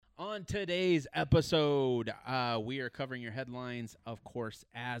On today's episode, we are covering your headlines, of course,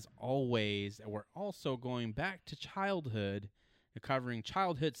 as always. We're also going back to childhood, covering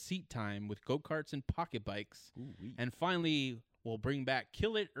childhood seat time with Gokarts and pocketbikes. And finally, we'll bring back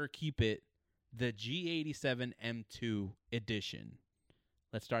Kill It or Keep It, the G87 M2 edition.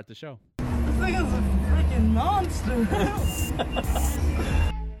 Let's start the show. This thing is a freaking monster.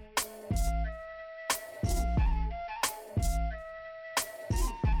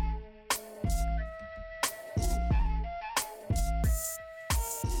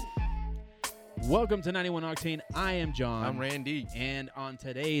 Welcome to 91 Octane. I am Jon. I'm Randy. And on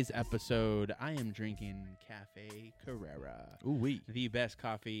today's episode, I am drinking Cafe Carrera. Ooh-wee. The best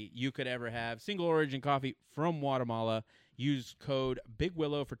coffee you could ever have. Single origin coffee from Guatemala. Use code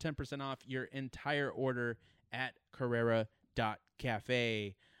BIGWILLOW for 10% off your entire order at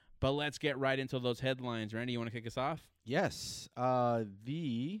Carrera.cafe. But let's get right into those headlines. Randy, you want to kick us off? Yes. There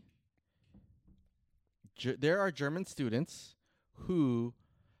are German students who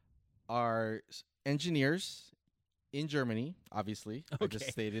are engineers in Germany, obviously. Okay. I just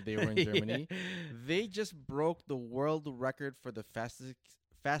stated they were in Germany. Yeah. They just broke the world record for the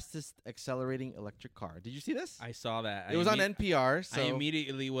fastest accelerating electric car. Did you see this? I saw that. It was on NPR. So I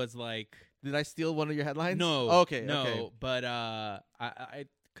immediately was like... Did I steal one of your headlines? No. Oh, okay. No, okay. But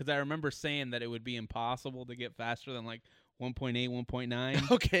because I remember saying that it would be impossible to get faster than like 1.8,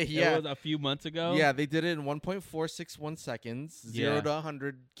 1.9. Okay, yeah. It was a few months ago. Yeah, they did it in 1.461 seconds, 0 to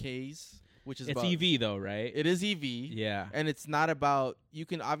 100 Ks, which is it's about, EV though, right? It is EV. Yeah. And it's not about, you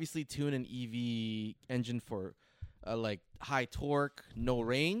can obviously tune an EV engine for like high torque, no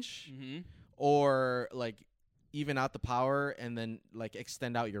range, or like even out the power and then like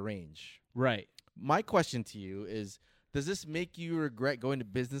extend out your range. Right. My question to you is, does this make you regret going to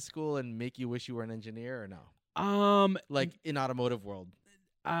business school and make you wish you were an engineer or no? Like in automotive world.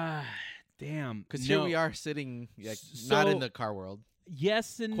 Damn. Because here we are sitting like not in the car world.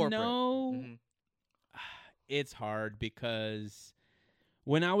 Yes and corporate. no. Mm-hmm. It's hard because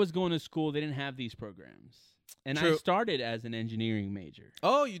when I was going to school, they didn't have these programs. And True. I started as an engineering major.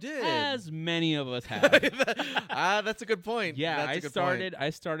 Oh, you did? As many of us have. That's a good point. Yeah, that's I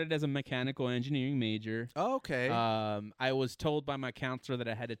started as a mechanical engineering major. Oh, okay. I was told by my counselor that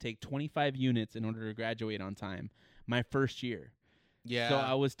I had to take 25 units in order to graduate on time my first year. Yeah.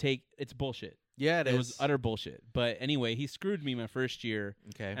 So it's bullshit. Yeah, it was utter bullshit. But anyway, he screwed me my first year.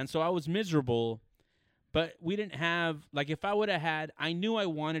 Okay. And so I was miserable. But we didn't have, like, if I would have had, I knew I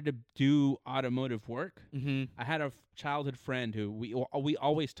wanted to do automotive work. Mm-hmm. I had a childhood friend who we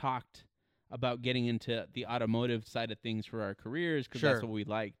always talked about getting into the automotive side of things for our careers because that's what we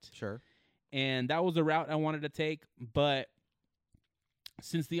liked. Sure. And that was the route I wanted to take. But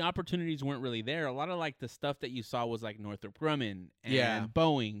since the opportunities weren't really there, a lot of, like, the stuff that you saw was, like, Northrop Grumman and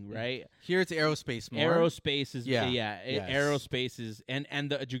Boeing, right? Here it's aerospace more. Aerospace is, yes. aerospace is, and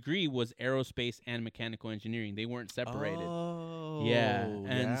the degree was aerospace and mechanical engineering. They weren't separated. Oh. Yeah.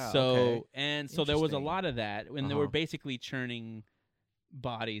 And so there was a lot of that, and they were basically churning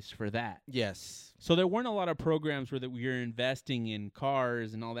bodies for that. Yes. So there weren't a lot of programs where we were investing in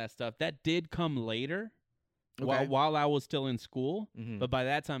cars and all that stuff. That did come later. Okay. While I was still in school, Mm-hmm. but by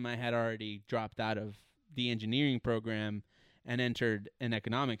that time I had already dropped out of the engineering program and entered an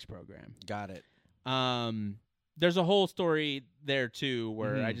economics program. Got it. There's a whole story there too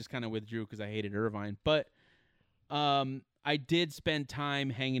where I just kind of withdrew because I hated Irvine. But I did spend time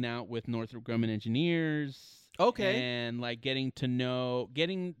hanging out with Northrop Grumman engineers. Okay. And like getting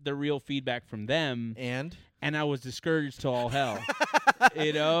the real feedback from them. And I was discouraged to all hell.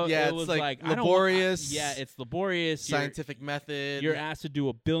 You know? Yeah, it was like laborious. It's laborious. Scientific method. You're asked to do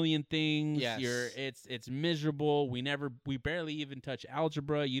a billion things. Yes. It's miserable. We barely even touch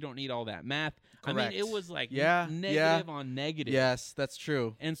algebra. You don't need all that math. Correct. I mean, it was like negative on negative. Yes, that's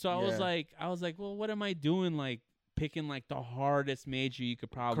true. And so I was like, well, what am I doing? Like picking like the hardest major you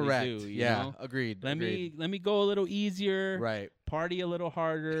could probably do. You know? Agreed. Let me go a little easier. Right. Party a little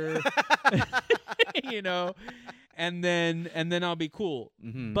harder. You know, and then I'll be cool.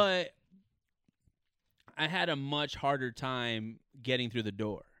 Mm-hmm. But I had a much harder time getting through the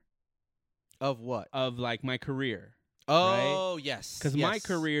door. Of what? Of like my career. Oh, right? yes. Because my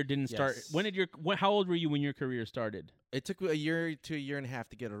career didn't start. How old were you when your career started? It took a year to a year and a half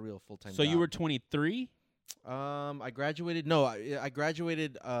to get a real full-time job. So you were 23? I graduated. No, I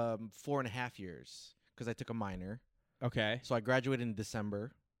graduated 4.5 years because I took a minor. Okay. So I graduated in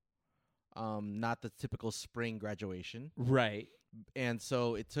December. Not the typical spring graduation. Right. And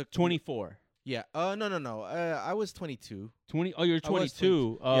so it took 24. Yeah. No. I was 22. 20. Oh, you're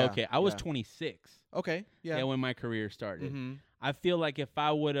 22. Oh, yeah, okay. I was 26. Okay. Yeah. Yeah, when my career started. Mm-hmm. I feel like if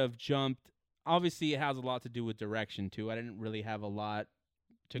I would have jumped, obviously it has a lot to do with direction too. I didn't really have a lot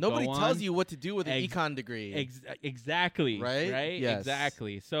to Nobody go tells on. you what to do with an econ degree. Exactly. Right? Yes.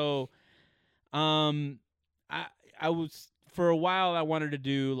 Exactly. So, I was for a while. I wanted to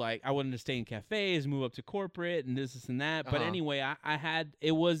do I wanted to stay in cafes, move up to corporate, and this and that. But anyway, I had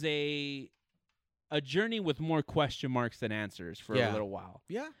it was a journey with more question marks than answers for a little while.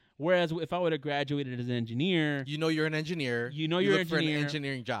 Yeah. Whereas if I would have graduated as an engineer, you're an engineer. you're an engineer. engineer. For an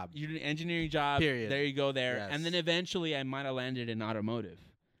engineering job. You're an engineering job. Period. There you go. There, Yes. and then eventually I might have landed in automotive.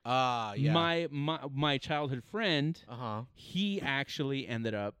 Yeah. My childhood friend, He he actually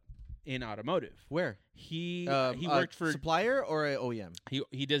ended up in automotive. Where? He worked for supplier or a OEM.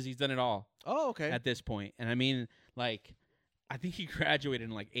 He's done it all Oh, okay. at this point. And I mean, I think he graduated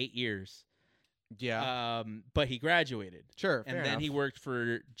in 8 years. Yeah. But he graduated. Sure. And fair then enough. he worked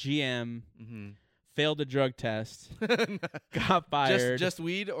for GM, Mm-hmm. failed a drug test, got fired. Just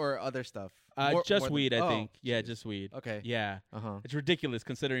weed or other stuff? Just more weed, than, I think. Yeah, just weed. Okay. Yeah. Uh-huh. It's ridiculous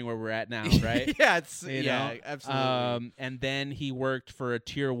considering where we're at now, right? Yeah, it's You know? absolutely. And then he worked for a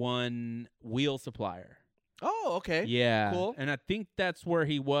tier 1 wheel supplier. Oh, okay. Yeah. Cool. And I think that's where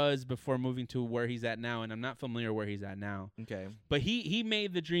he was before moving to where he's at now, and I'm not familiar where he's at now. Okay. But he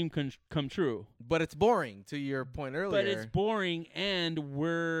made the dream come true. But it's boring, to your point earlier. But it's boring, and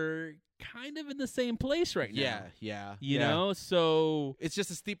we're kind of in the same place right now. Yeah. You know? So it's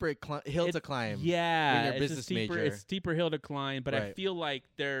just a steeper hill to climb. Yeah. when you're a it's business steeper, major. It's a steeper hill to climb, but I Right. feel like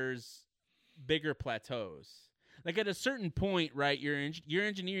there's bigger plateaus. At a certain point, right, your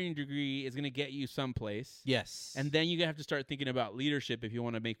engineering degree is going to get you someplace. Yes. And then you have to start thinking about leadership if you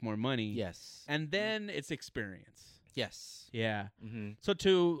want to make more money. Yes. And then it's experience. Yes. Yeah. Mm-hmm. So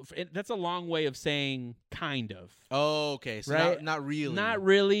that's a long way of saying kind of. Oh, okay. So Right? not really. Not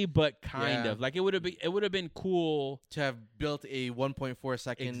really, but kind Yeah. of. It would have been cool to have built a 1.4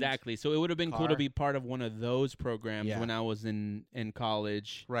 second. Exactly. So it would have been cool car. to be part of one of those programs Yeah. when I was in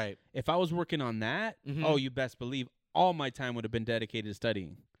college. Right. If I was working on that, Mhm. oh, you best believe all my time would have been dedicated to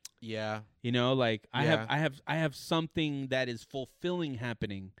studying. Yeah. You know, Yeah. I have something that is fulfilling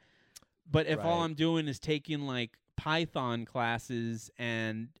happening. But if all Right. I'm doing is taking Python classes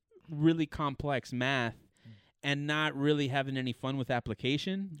and really complex math and not really having any fun with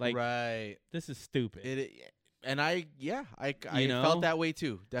application, right. this is stupid. I You know? felt that way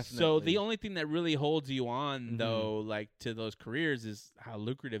too. Definitely. So the only thing that really holds you on, Mhm. though, to those careers is how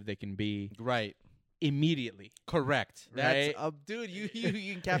lucrative they can be right. immediately. Correct. Right? That's dude. You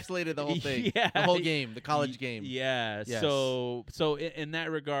encapsulated the whole thing. Yeah. The whole game. The college game. Yeah. Yes. So in that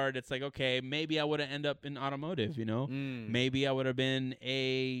regard, it's okay, maybe I would have ended up in automotive. You know, maybe I would have been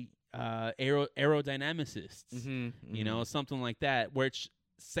a aerodynamicist. Mm-hmm. You know, something like that, which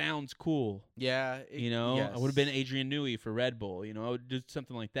sounds cool. Yeah. I would have been Adrian Newey for Red Bull. I would do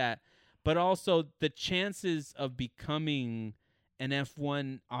something like that. But also the chances of becoming an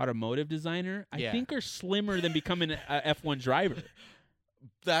F1 automotive designer, I think, are slimmer than becoming a F1 driver.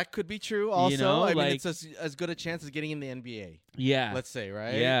 That could be true. Also, I mean, it's as good a chance as getting in the NBA. Yeah, let's say,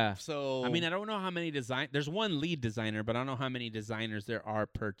 right? Yeah. So I mean, I don't know how many There's one lead designer, but I don't know how many designers there are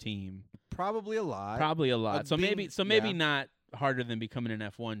per team. Probably a lot. So maybe not harder than becoming an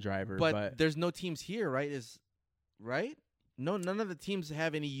F1 driver. But there's no teams here, right? Right? No, none of the teams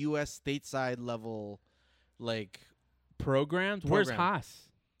have any U.S. stateside level programs. Where's Haas?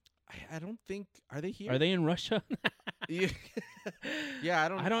 I don't think. Are they here? Are they in Russia? Yeah,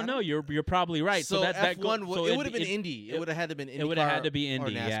 I don't know. You're probably right. So that F1 it would have been Indy. It would have had to been Indy. It would have had to be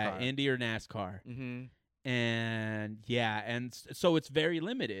Indy. Yeah, Indy or NASCAR. Mm-hmm. And so it's very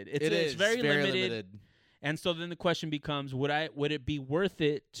limited. It's very limited. And so then the question becomes: would it be worth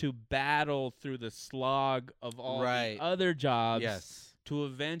it to battle through the slog of all the other jobs? Yes. To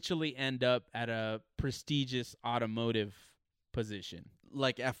eventually end up at a prestigious automotive position,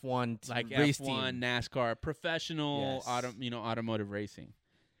 like F1, race F1, team. NASCAR, professional automotive racing.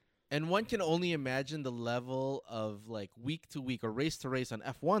 And one can only imagine the level of week to week or race to race on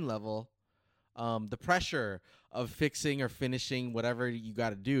F1 level, the pressure of fixing or finishing whatever you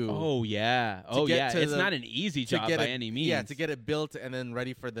got to do. Oh yeah, it's not an easy job by any means. Yeah, to get it built and then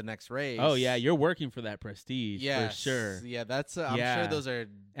ready for the next race. Oh yeah, you're working for that prestige for sure. Yeah, that's I'm sure those are.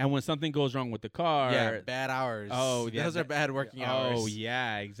 And when something goes wrong with the car, bad hours. Oh yeah, those are bad working hours. Oh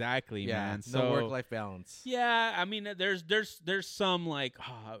yeah, exactly, man. No work-life balance. Yeah, I mean, there's some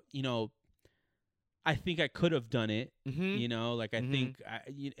I think I could have done it. Mm-hmm. I think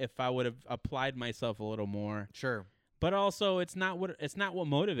if I would have applied myself a little more. Sure. But also, it's not what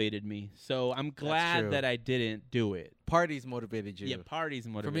motivated me. So I'm glad that I didn't do it. Parties motivated you. Yeah, parties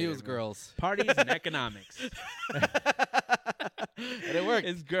motivated. For me, it was girls. Parties and economics. And it worked.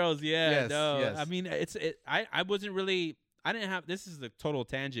 It's girls, yeah. Yes, no, yes. I mean, I wasn't really. I didn't have. This is a total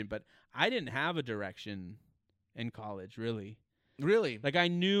tangent, but I didn't have a direction in college, really. Really? Like I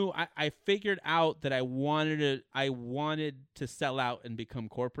knew, I figured out that I wanted to sell out and become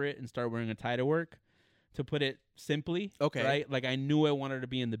corporate and start wearing a tie to work. To put it simply, Okay. right? Like I knew I wanted to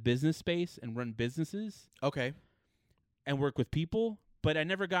be in the business space and run businesses. Okay. And work with people, but I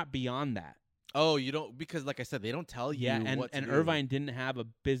never got beyond that. Oh, you don't, because like I said, they don't tell you what to and do. Irvine didn't have a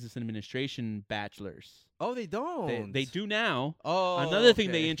business administration bachelor's. Oh, they don't. They do now. Oh, another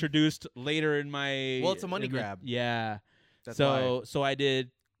thing they okay. introduced later in my. Well, it's a money grab. Yeah. That's so I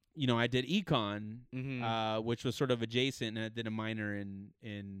did, I did econ, Mhm. which was sort of adjacent, and I did a minor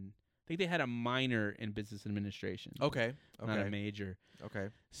in. I think they had a minor in business administration. Okay. Not a major. Okay.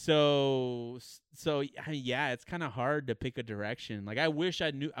 So yeah, it's kind of hard to pick a direction. Like I wish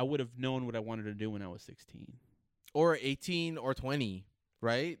I would have known what I wanted to do when I was 16 or 18 or 20,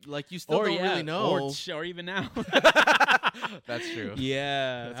 right? Like you still don't really know. or even now. That's true.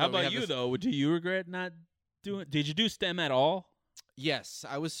 Yeah. That's How why we about have you this- though? Do you regret not doing? Did you do STEM at all? Yes,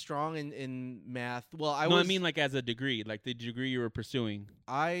 I was strong in math. Well, I mean like as a degree, like the degree you were pursuing.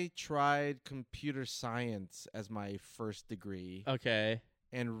 I tried computer science as my first degree. Okay.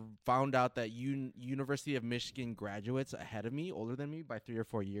 And found out that University of Michigan graduates ahead of me, older than me by 3 or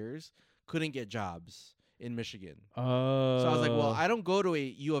 4 years, couldn't get jobs in Michigan. Oh. So I was like, well, I don't go to a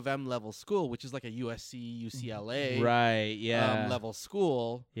U of M level school, which is like a USC, UCLA right, yeah. level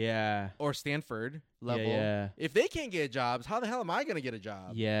school. Yeah. Or Stanford level. Yeah. If they can't get jobs, how the hell am I going to get a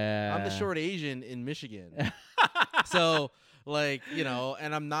job? Yeah. I'm the short Asian in Michigan. So, like,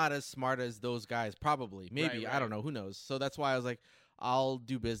 and I'm not as smart as those guys, probably. Maybe. Right. I don't know. Who knows? So that's why I was like, I'll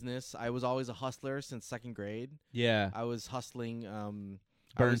do business. I was always a hustler since second grade. Yeah. I was hustling.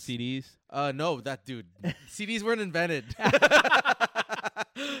 Burn CDs? No, that dude. CDs weren't invented.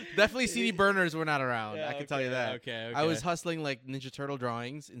 Definitely CD burners were not around. Yeah, I can tell you that. Okay. I was hustling like Ninja Turtle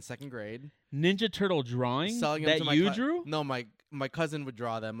drawings in second grade. Ninja Turtle drawings Selling them that to my you drew? No, my cousin would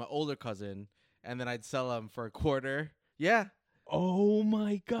draw them, my older cousin, and then I'd sell them for a quarter. Yeah. Oh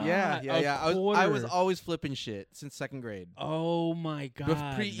my god. Yeah. I was always flipping shit since second grade. Oh my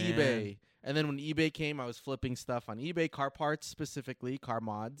god. Pre-eBay. And then when eBay came, I was flipping stuff on eBay, car parts specifically, car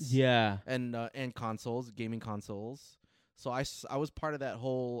mods. Yeah. And consoles, gaming consoles. So I was part of that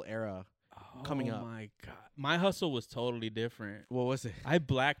whole era coming up. Oh my god. My hustle was totally different. What was it? I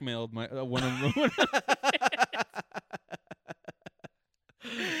blackmailed my one of them.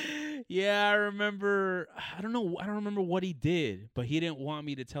 Yeah, I remember. I don't remember what he did, but he didn't want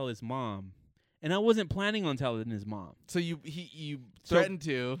me to tell his mom. And I wasn't planning on telling his mom. So you threatened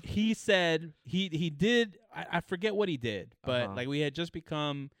to. He said he did. I forget what he did, but like he had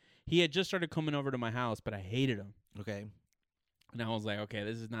just started coming over to my house, but I hated him. Okay. And I was like, okay,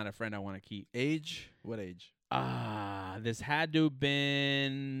 this is not a friend I want to keep. Age? What age? This had to have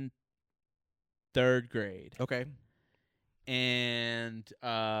been 3rd grade. Okay. And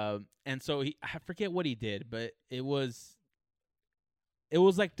so I forget what he did, but it was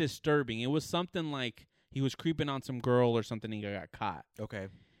like disturbing. It was something like he was creeping on some girl or something and he got caught. Okay.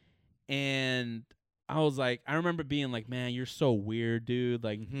 And I was like, I remember being like, man, you're so weird, dude.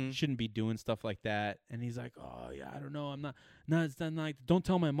 Like, you shouldn't be doing stuff like that. And he's like, oh, yeah, I don't know. I'm not, it's not like, don't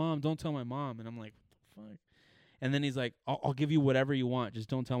tell my mom. Don't tell my mom. And I'm like, what the fuck? And then he's like, I'll give you whatever you want. Just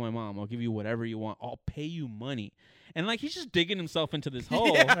don't tell my mom. I'll give you whatever you want. I'll pay you money. And like, he's just digging himself into this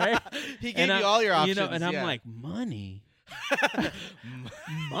hole, right? He gave you all your options. And I'm like, money?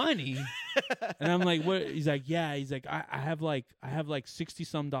 Money? And I'm like, what? He's like, yeah. He's like, I have like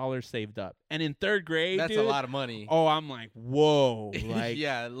 $60-some saved up. And in 3rd grade, that's dude, a lot of money. Oh, I'm like, whoa. Like,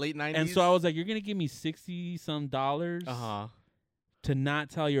 yeah, late 90s. And so I was like, you're going to give me $60-some to not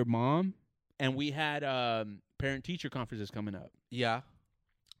tell your mom? And we had parent-teacher conferences coming up. Yeah.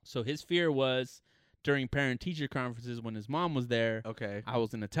 So his fear was during parent-teacher conferences when his mom was there, okay, I was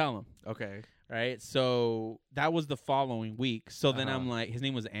going to tell him. Okay. Right? So that was the following week. So then I'm like, his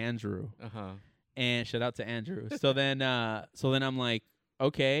name was Andrew. And shout out to Andrew. So then I'm like,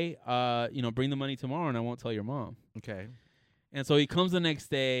 okay, bring the money tomorrow and I won't tell your mom. Okay. And so he comes the next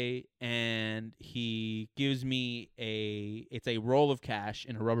day and he gives me it's a roll of cash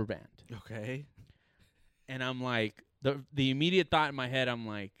in a rubber band. Okay. And I'm like, the immediate thought in my head, I'm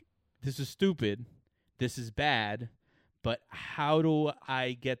like, this is stupid. This is bad. But how do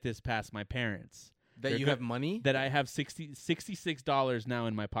I get this past my parents? That you have money? That I have $66 now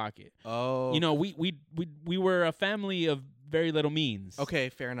in my pocket. Oh. We were a family of very little means. Okay,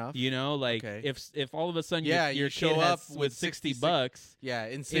 fair enough. If all of a sudden you show kid up has with $60, yeah,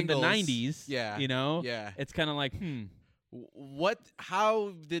 in the 90s, yeah, it's kind of like, What?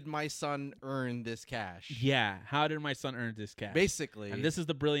 How did my son earn this cash? Yeah. How did my son earn this cash? Basically. And this is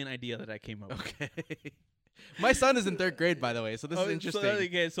the brilliant idea that I came up with. Okay. My son is in 3rd grade, by the way, so this is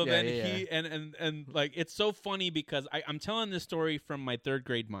interesting. So then he and like it's so funny because I'm telling this story from my 3rd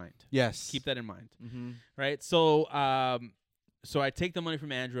grade mind. Yes. Keep that in mind. Mm-hmm. Right? So so I take the money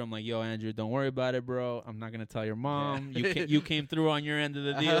from Andrew. I'm like, yo, Andrew, don't worry about it, bro. I'm not gonna tell your mom. Yeah. You came through on your end of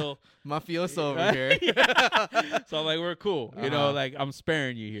the deal. Mafioso over here. So I'm like, we're cool. You know, like I'm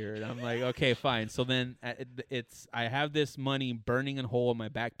sparing you here. And I'm like, okay, fine. So then I have this money burning a hole in my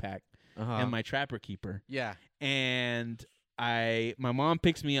backpack and my trapper keeper. Yeah. And my mom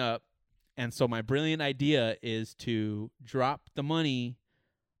picks me up, and so my brilliant idea is to drop the money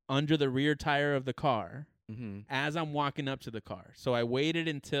under the rear tire of the car as I'm walking up to the car. So I waited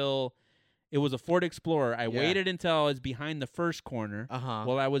until it was a Ford Explorer. I waited until I was behind the first corner.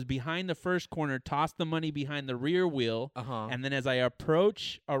 While I was behind the first corner, tossed the money behind the rear wheel, and then as I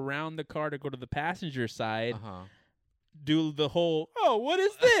approach around the car to go to the passenger side, do the whole, oh, what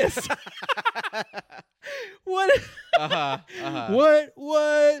is this? What?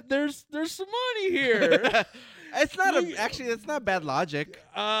 What? There's some money here. It's not actually. That's not bad logic.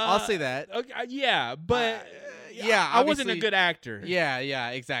 I'll say that. Okay, yeah, but I wasn't a good actor. Yeah,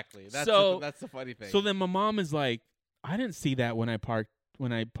 exactly. That's the funny thing. So then my mom is like, I didn't see that when I parked,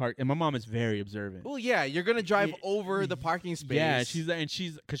 and my mom is very observant. Well, yeah, you're gonna drive over the parking space. Yeah,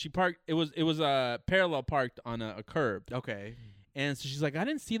 because she parked. It was parallel parked on a curb. Okay, and so she's like, I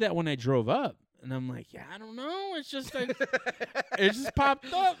didn't see that when I drove up. And I'm like, yeah, I don't know. It's just like, it just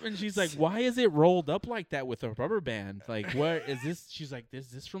popped up. And she's like, why is it rolled up like that with a rubber band? Like, what is this? She's like, is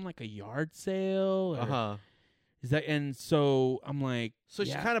this from like a yard sale? Is that? And so I'm like, so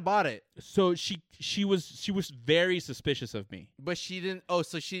she kind of bought it. So she was very suspicious of me. But she didn't. Oh,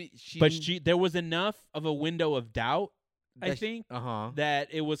 so she. But there was enough of a window of doubt, I think, that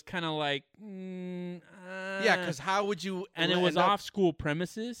it was kind of like, yeah, because how would you? And it was off school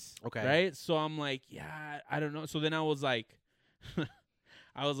premises, okay, right? So I'm like, yeah, I don't know. So then I was like,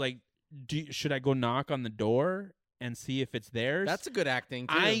 should I go knock on the door and see if it's theirs? That's a good acting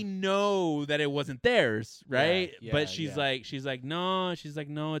too. I know that it wasn't theirs, right? Yeah, but she's like, no,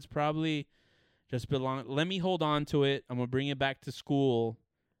 it's probably just belong. Let me hold on to it. I'm gonna bring it back to school,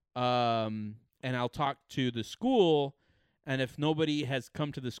 and I'll talk to the school. And if nobody has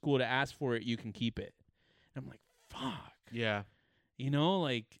come to the school to ask for it, you can keep it. And I'm like, fuck. Yeah. You know,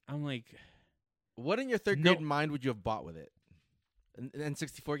 like, I'm like. What in your 3rd grade mind would you have bought with it? An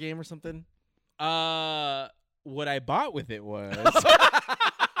N64 game or something? What I bought with it was.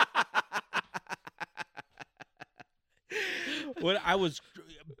 What I was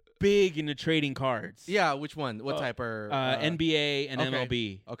big into trading cards. Yeah, which one? What type are NBA and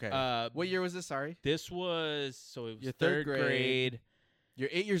MLB. Okay. What year was this? Sorry. This was it was your 3rd grade. You're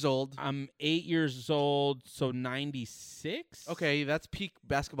 8 years old. I'm 8 years old, so 96. Okay, that's peak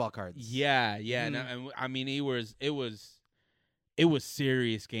basketball cards. Yeah. No, I mean, it was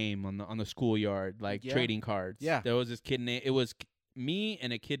serious game on the schoolyard, like trading cards. Yeah. There was this kid named. It was me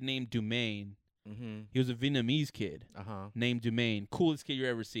and a kid named Dumaine. He was a Vietnamese kid named Dumaine. Coolest kid you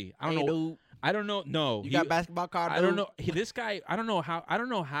ever see. I don't know. No, you got basketball card. I don't know. This guy. I don't know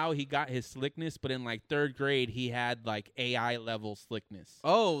how he got his slickness, but in like 3rd grade, he had like AI level slickness.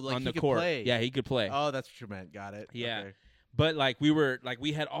 Oh, like on he the could court. play. Yeah, he could play. Oh, that's what you meant. Got it. Yeah, okay. But like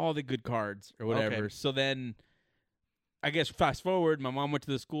we had all the good cards or whatever. Okay. So then, I guess fast forward, my mom went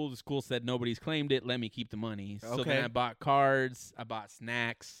to the school. The school said nobody's claimed it. Let me keep the money. So then I bought cards. I bought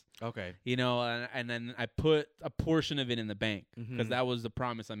snacks. Okay. You know, and then I put a portion of it in the bank because that was the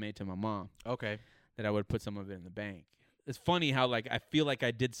promise I made to my mom. Okay. That I would put some of it in the bank. It's funny how like I feel like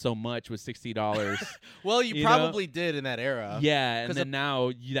I did so much with $60. Well, you probably did in that era. Yeah, and then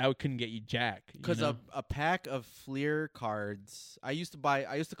now that couldn't get you jack. Because a pack of Fleer cards, I used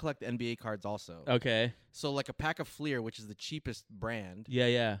to collect NBA cards also. Okay. So like a pack of Fleer, which is the cheapest brand.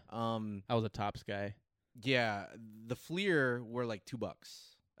 Yeah. I was a Topps guy. Yeah, the Fleer were like $2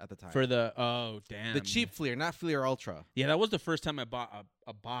 at the time. For the the cheap Fleer, not Fleer Ultra. Yeah, that was the first time I bought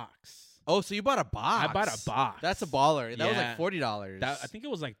a box. Oh, so you bought a box? I bought a box. That's a baller. That was like $40. I think it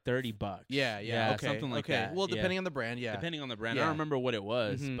was like $30. Yeah, okay. Something like that. Well, depending on the brand, yeah. Depending on the brand. I don't remember what it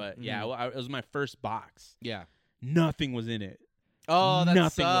was, but yeah, it was my first box. Yeah. Nothing was in it. Oh, that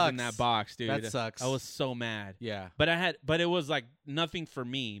nothing sucks. was in that box, dude. That sucks. I was so mad. Yeah. But it was like nothing for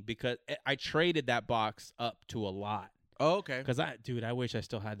me because I traded that box up to a lot. Oh, okay. Because I wish I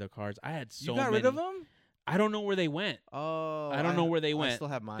still had the cards. I had so many. You got rid of them? I don't know where they went. Oh, I don't know where they went. I still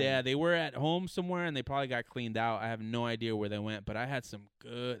have mine. Yeah, they were at home somewhere, and they probably got cleaned out. I have no idea where they went, but I had some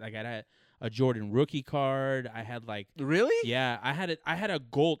good. Like I had a Jordan rookie card. I had like Really? yeah, I had a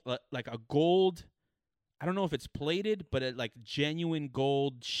gold like a gold. I don't know if it's plated, but a like genuine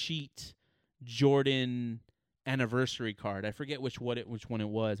gold sheet Jordan anniversary card. I forget which one it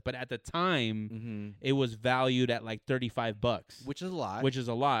was, but at the time it was valued at like $35, which is a lot. which is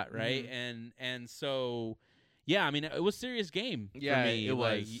a lot, right? And so yeah, I mean it was serious game for me. It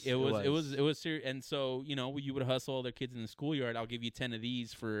like, was. it was serious. And so you would hustle other kids in the schoolyard. I'll give you 10 of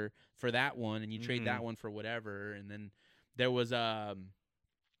these for that one, and you trade that one for whatever. And then there was a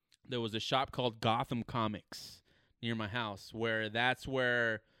shop called Gotham Comics near my house where that's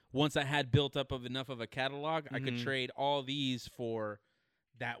where once I had built up enough of a catalog, I could trade all these for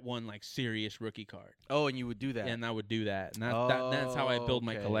that one like serious rookie card. Oh, and you would do that. And I would do that. And that's how I build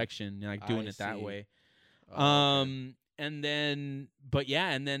my collection, like doing it that way. Okay. And then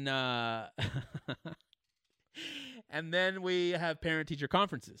and then we have parent teacher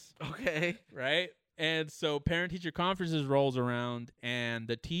conferences. Okay. Right? And so parent teacher conferences rolls around, and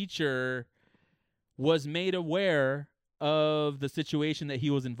the teacher was made aware of the situation that he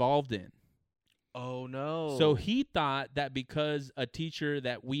was involved in. Oh no. So he thought that because a teacher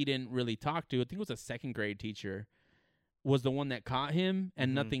that we didn't really talk to, I think it was a second grade teacher, was the one that caught him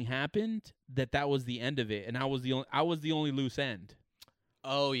and nothing happened, that was the end of it. And I was the only loose end.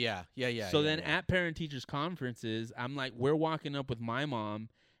 Oh yeah. So then at parent teachers conferences, I'm like, we're walking up with my mom,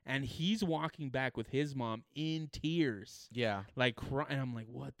 and he's walking back with his mom in tears. Yeah. Like crying. And I'm like,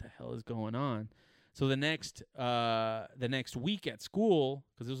 what the hell is going on? So the next week at school,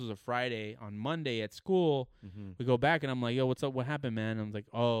 because this was a Friday, on Monday at school, we go back, and I'm like, yo, what's up? What happened, man? And I'm like,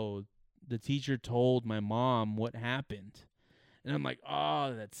 oh, the teacher told my mom what happened. And I'm like,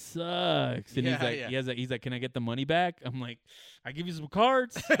 oh, that sucks. And he's like, can I get the money back? I'm like, I give you some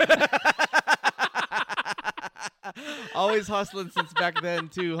cards. Always hustling since back then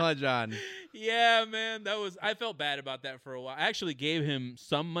too, huh, John? Yeah, man. I felt bad about that for a while. I actually gave him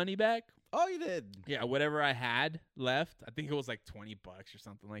some money back. Oh, you did? Yeah, whatever I had left. I think it was like $20 or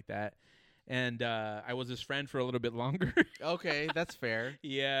something like that. And I was his friend for a little bit longer. Okay, that's fair.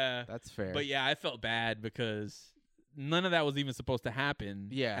 Yeah. That's fair. But yeah, I felt bad because none of that was even supposed to happen.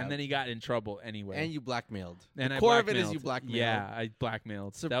 Yeah. And then he got in trouble anyway. And you blackmailed. And the I core blackmailed. of it is you blackmailed. Yeah, I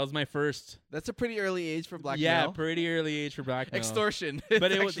blackmailed. So that was my first. That's a pretty early age for blackmail. Yeah, pretty early age for blackmail. Extortion.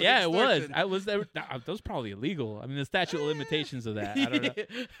 But it was, yeah, extortion. It was. That was probably illegal. I mean, the statute of limitations of that. I don't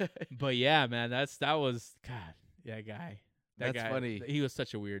know. But yeah, man, that was, God, that guy. That That's guy, funny. He was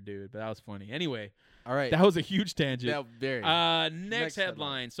such a weird dude, but that was funny. Anyway, all right. That was a huge tangent. Yeah, very. Next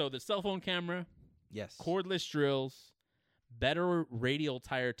headline. So the cell phone camera. Yes. Cordless drills. Better radial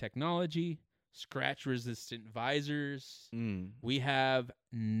tire technology. Scratch-resistant visors. We have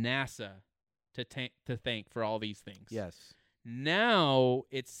NASA to thank for all these things. Yes. Now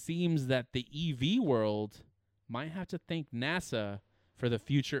it seems that the EV world might have to thank NASA for the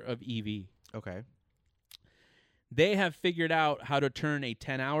future of EV. Okay. They have figured out how to turn a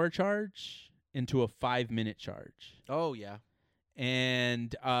 10-hour charge into a 5-minute charge. Oh, yeah.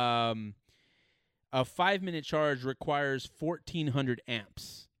 And a 5-minute charge requires 1,400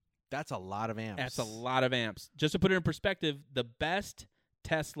 amps. That's a lot of amps. That's a lot of amps. Just to put it in perspective, the best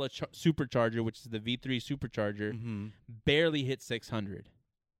Tesla supercharger, which is the V3 supercharger, barely hit 600.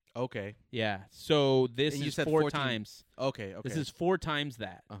 Okay. Yeah. So this is 4 times. Okay. This is 4 times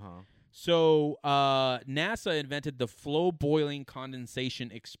that. Uh-huh. So NASA invented the flow boiling condensation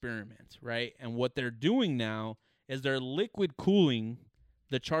experiment, right? And what they're doing now is they're liquid cooling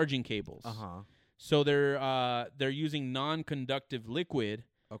the charging cables. Uh-huh. So they're using non-conductive liquid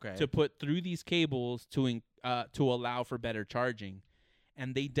to put through these cables to allow for better charging.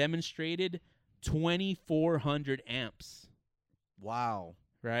 And they demonstrated 2,400 amps. Wow.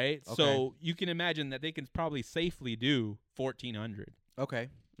 Right? Okay. So you can imagine that they can probably safely do 1,400. Okay.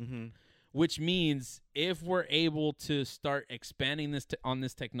 Which means if we're able to start expanding this on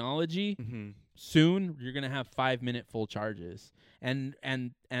this technology, soon you're going to have 5-minute full charges. And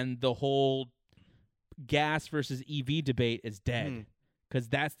the whole gas versus EV debate is dead because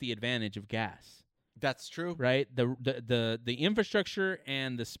that's the advantage of gas. That's true. Right? The infrastructure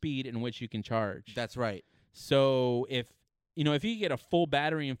and the speed in which you can charge. That's right. So if you get a full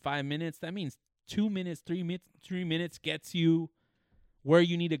battery in 5 minutes, that means 2 minutes, 3 minutes gets you where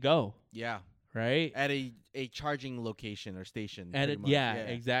you need to go. Yeah. Right? At a charging location or station. Yeah,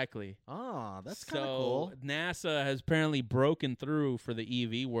 exactly. Oh, that's kind of cool. NASA has apparently broken through for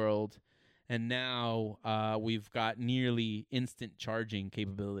the EV world, and now we've got nearly instant charging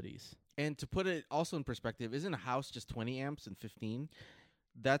capabilities. And to put it also in perspective, isn't a house just 20 amps and 15?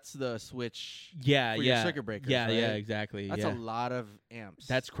 That's the switch. Yeah, for yeah. your circuit breakers. Yeah, right? yeah, exactly. That's yeah. a lot of amps.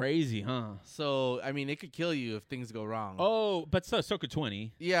 That's crazy, huh? So I mean, it could kill you if things go wrong. Oh, but so could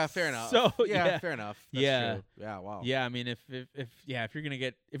 20. Yeah, fair enough. So, yeah, yeah. fair enough. That's Yeah. true. Yeah, wow. Yeah, I mean, if you're gonna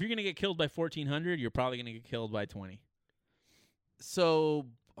get killed by 1400, you're probably gonna get killed by 20. So,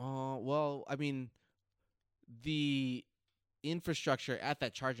 well, I mean, the infrastructure at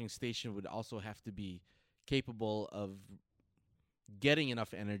that charging station would also have to be capable of getting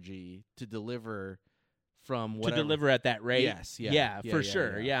enough energy to deliver from whatever. To deliver at that rate. Yes, yeah, for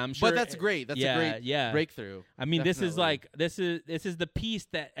sure. Yeah, I'm sure. But that's great. That's a great breakthrough. I mean, this is Definitely. this is the piece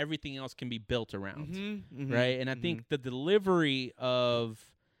that everything else can be built around, Mhm, right? And I think the delivery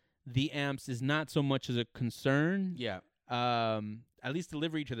of the amps is not so much as a concern. Yeah. At least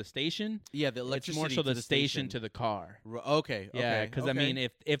delivery to the station. Yeah, the electricity It's more so to the station to the car. Okay. Yeah, because I mean,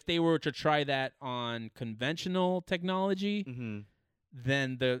 if they were to try that on conventional technology,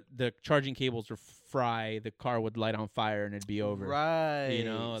 then the charging cables would fry, the car would light on fire, and it'd be over. Right. You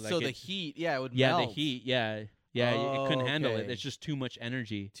know, like so the heat, it would yeah, melt. the heat, yeah, it couldn't handle it. Okay. It's just too much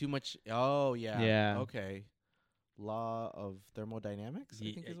energy. Too much. Oh, yeah. Yeah. Okay. Law of thermodynamics,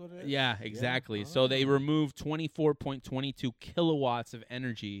 I think is what it is. Yeah, exactly. Yeah. So they removed 24.22 kilowatts of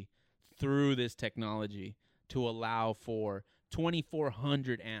energy through this technology to allow for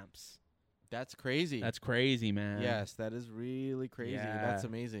 2,400 amps. That's crazy. That's crazy, man. Yes, that is really crazy. Yeah. That's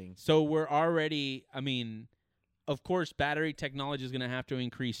amazing. So we're already, I mean, of course, battery technology is going to have to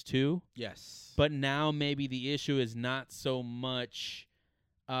increase too. Yes. But now maybe the issue is not so much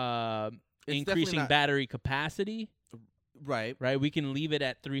increasing definitely not- battery capacity. Right. Right? We can leave it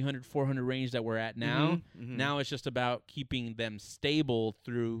at 300, 400 range that we're at now. Mhm. Now it's just about keeping them stable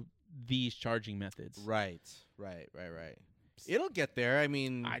through these charging methods. Right. It'll get there. I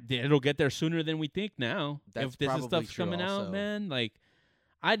mean, It'll get there sooner than we think now. That's if this is probably stuff's true coming also. out, man, like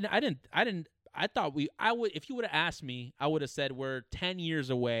I thought I would, if you would have asked me, I would have said we're 10 years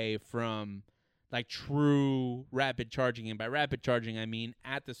away from like true rapid charging, and by rapid charging I mean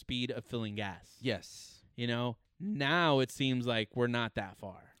at the speed of filling gas. yes. You know, now it seems like we're not that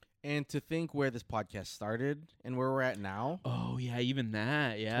far. And to think where this podcast started and where we're at now, Oh yeah, even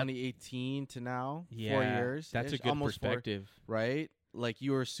that, yeah. 2018 to now, Yeah, 4 years. That's a It's good almost 4, perspective. right? Like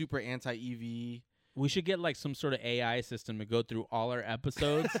you were super anti-EV. We should get like some sort of AI system to go through all our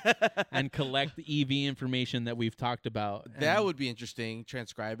episodes and collect the EV information that we've talked about. That And- would be interesting.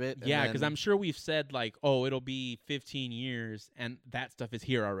 Transcribe it. and yeah, because then- I'm sure we've said like, oh, it'll be 15 years, and that stuff is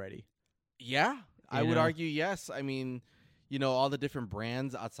here already. Yeah, I You would know? argue yes. I mean, you know, all the different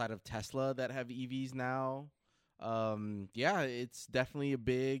brands outside of Tesla that have EVs now. Yeah, it's definitely a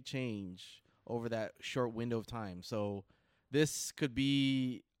big change over that short window of time. So this could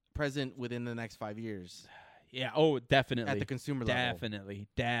be present within the next 5 years Yeah. Oh, definitely. at the consumer level. Definitely.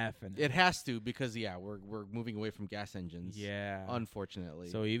 It has to, because we're moving away from gas engines. Yeah. Unfortunately.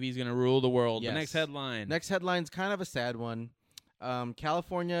 So EV's gonna rule the world. Yes. The next headline. Next headline's kind of a sad one.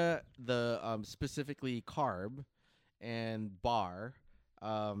 California, specifically CARB and BAR,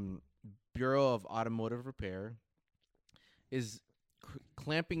 Bureau of Automotive Repair, is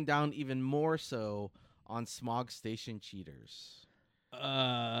clamping down even more so on smog station cheaters.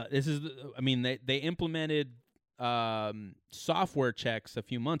 This is. I mean, they implemented software checks a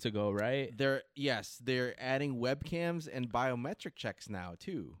few months ago, right? They're adding webcams and biometric checks now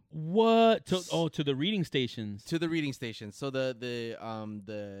too. What? To the reading stations. To the reading station. So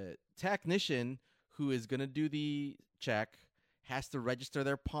the technician who is going to do the check has to register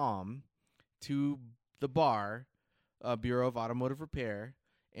their palm to the BAR, Bureau of Automotive Repair,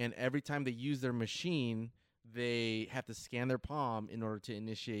 and every time they use their machine, they have to scan their palm in order to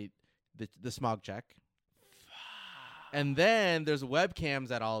initiate the smog check. And then there's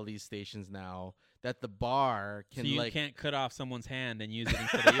webcams at all of these stations now that the BAR can So you can't cut off someone's hand and use it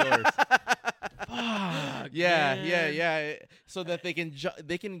instead of yours. Fuck, man. Yeah. So that they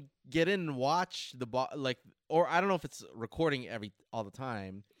can get in and watch the or I don't know if it's recording all the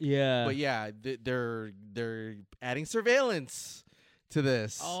time. Yeah. But yeah, they're adding surveillance to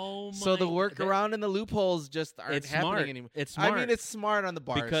this. Oh my. So the workaround and the loopholes just aren't It's happening smart. anymore. It's smart. I mean, it's smart on the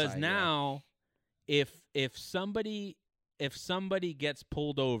BAR because side, now, if somebody gets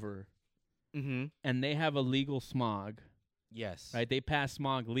pulled over yeah. Mm-hmm. and they have a legal smog, Yes. right? They pass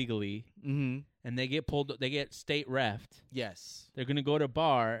smog legally, Mm-hmm. and they get state refed. Yes. They're gonna go to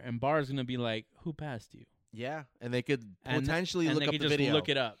BAR, and BAR's gonna be like, "Who passed you?" Yeah, and they could And potentially and look they up could the just video. look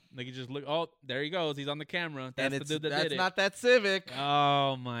it up. They could just look. Oh, there he goes. He's on the camera. That's and the dude that that's did it. not that civic.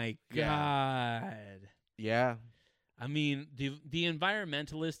 Oh my Yeah. god. Yeah. I mean, the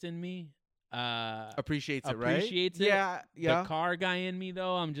environmentalist in me, appreciates it, Yeah. Yeah. The car guy in me,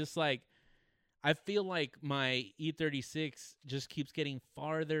 though, I'm just like, I feel like my E36 just keeps getting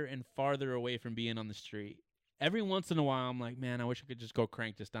farther and farther away from being on the street. Every once in a while, I'm like, man, I wish I could just go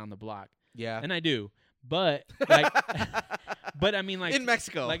crank this down the block. Yeah. And I do. But, like, but I mean, like. In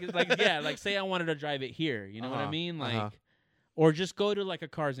Mexico. Like, say I wanted to drive it here. You know what I mean? Like, or just go to, like, a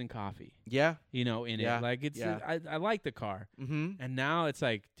Cars and Coffee. Yeah. You know, in it. Like, it's, I like the car. Mm-hmm. And now it's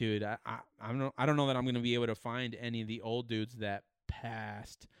like, dude, I don't know that I'm going to be able to find any of the old dudes that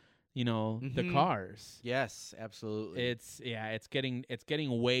passed, you know, the cars. Yes, absolutely. It's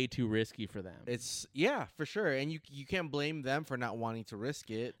getting way too risky for them. It's for sure, and you can't blame them for not wanting to risk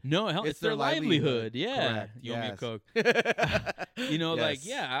it. No, hell, it's their livelihood. Yeah, correct. You want me to cook? You know, like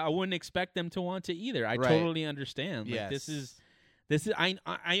I wouldn't expect them to want to either. I totally understand. Like this is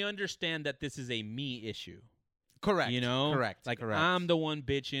I understand that this is a me issue. Correct. You know, correct. Like correct. I'm the one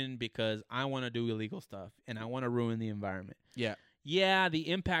bitching because I want to do illegal stuff and I want to ruin the environment. Yeah. Yeah, the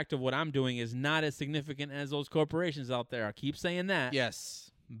impact of what I'm doing is not as significant as those corporations out there. I keep saying that. Yes.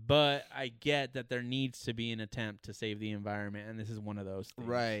 But I get that there needs to be an attempt to save the environment, and this is one of those things.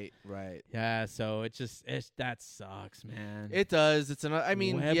 Right. Yeah, so that sucks, man. It does. It's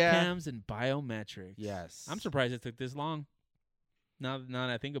webcams and biometrics. Yes. I'm surprised it took this long. Now that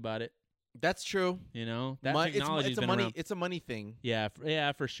I think about it. That's true. You know, that technology's been around. It's a money thing. Yeah,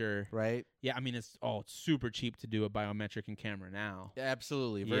 for sure. Right? Yeah, I mean, it's super cheap to do a biometric in camera now.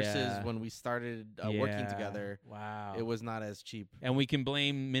 Absolutely. Versus when we started working together. Wow. It was not as cheap. And we can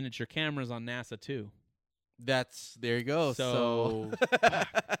blame miniature cameras on NASA, too. There you go. So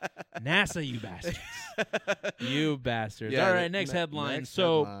NASA, you bastards. You bastards. Yeah, all right, next headline.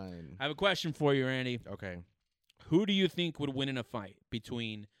 Headline. I have a question for you, Randy. Okay. Who do you think would win in a fight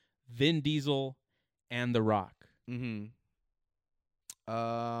between Vin Diesel and The Rock? Mm-hmm.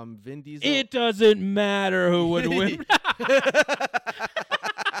 Vin Diesel. It doesn't matter who would win.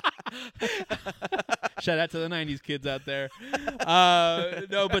 Shout out to the 90s kids out there.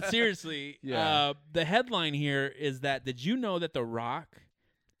 No, but seriously, the headline here is that, did you know that The Rock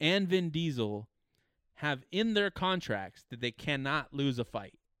and Vin Diesel have in their contracts that they cannot lose a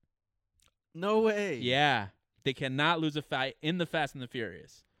fight? No way. Yeah. They cannot lose a fight in the Fast and the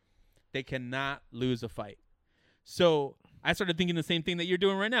Furious. They cannot lose a fight. So I started thinking the same thing that you're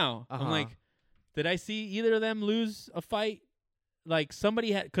doing right now. I'm like, did I see either of them lose a fight? Like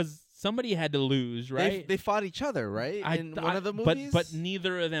somebody had to lose, right? They fought each other, right? In one of the movies? But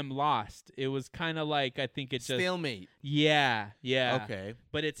neither of them lost. It was kind of like, I think it's just stalemate. Yeah. Okay.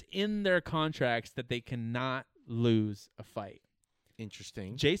 But it's in their contracts that they cannot lose a fight.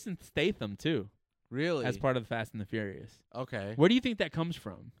 Interesting. Jason Statham, too. Really? As part of the Fast and the Furious. Okay. Where do you think that comes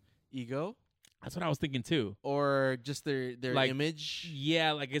from? Ego? That's what I was thinking too. Or just their image?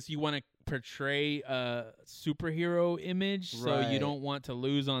 Yeah, I guess you want to portray a superhero image, so you don't want to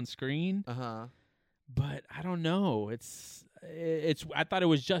lose on screen. But I don't know. It's. I thought it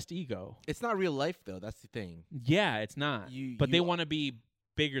was just ego. It's not real life though. That's the thing. Yeah, it's not. But they want to be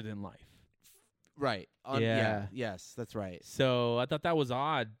bigger than life. Right. Yes, that's right. So I thought that was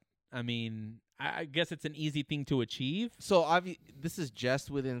odd. I mean, I guess it's an easy thing to achieve. So this is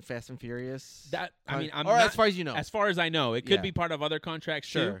just within Fast and Furious. As far as you know, as far as I know, it could be part of other contracts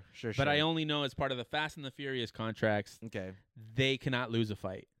too. Sure. But I only know as part of the Fast and the Furious contracts. Okay, they cannot lose a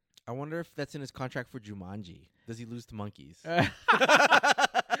fight. I wonder if that's in his contract for Jumanji. Does he lose to monkeys?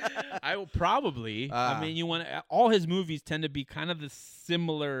 I will probably. I mean, all his movies tend to be kind of the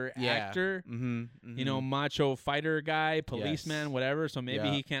similar actor. Mm-hmm. You know, macho fighter guy, policeman, whatever. So maybe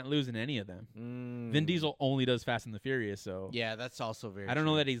he can't lose in any of them. Vin Diesel only does Fast and the Furious. So yeah, that's also very. I don't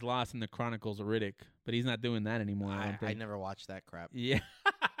know that he's lost in the Chronicles of Riddick, but he's not doing that anymore. I never watched that crap. Yeah.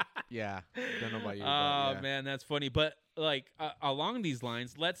 Yeah. Don't know about you. Oh man, that's funny. But like along these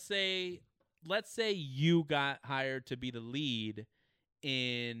lines, let's say you got hired to be the lead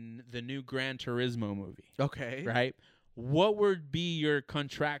in the new Gran Turismo movie. Okay. Right? What would be your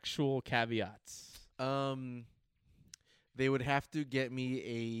contractual caveats? They would have to get me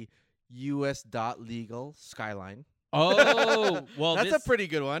a US legal Skyline. Oh, well, that's a pretty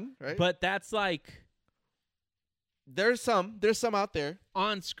good one, right? But that's like there's some out there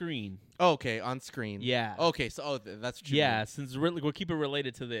on screen. Okay, on screen. Yeah. Okay, so that's true. Yeah, since we'll keep it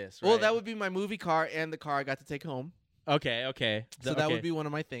related to this. Right? Well, that would be my movie car and the car I got to take home. Okay. So that would be one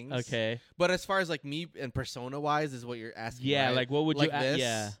of my things. Okay. But as far as like me and persona wise is what you're asking. Yeah, right? like what would like you this?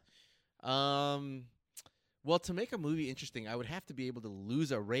 Yeah. Well, to make a movie interesting, I would have to be able to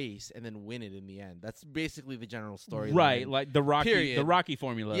lose a race and then win it in the end. That's basically the general story. Right, like the Rocky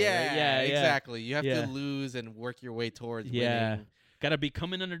formula. Yeah, right? Yeah, exactly. You have to lose and work your way towards winning. Gotta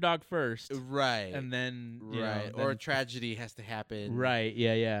become an underdog first, Right. and then Right. Or a tragedy has to happen. Right.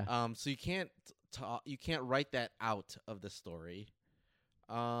 Yeah. So you can't write that out of the story.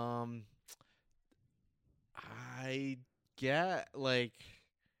 I get like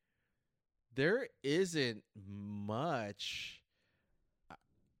there isn't much.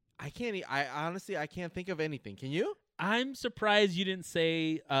 I honestly I can't think of anything. Can you? I'm surprised you didn't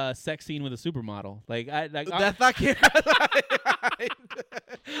say sex scene with a supermodel. That's not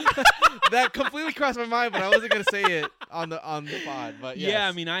that completely crossed my mind, but I wasn't gonna say it on the pod. But yes. Yeah,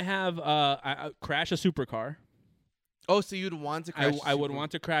 I mean, I have I crash a supercar. Oh, so you'd want to crash? I would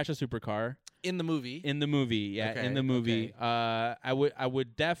want to crash a supercar in the movie. In the movie, yeah, Okay, in the movie. okay. I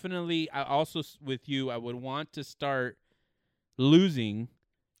would definitely. I also with you, I would want to start losing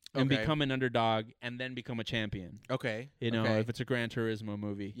and Okay. become an underdog, and then become a champion. Okay. You know, okay. if it's a Gran Turismo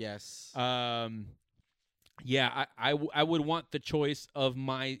movie. Yes. Yeah, I would want the choice of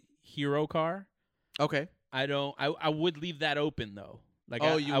my hero car. Okay. I would leave that open though. Like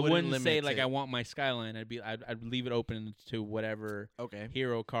Oh, I you wouldn't wouldn't say limit like it. I want my Skyline. I'd leave it open to whatever Okay.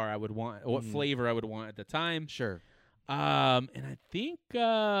 hero car I would want, what Mhm. flavor I would want at the time. Sure. And I think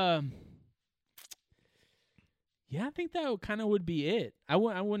yeah, I think that kind of would be it.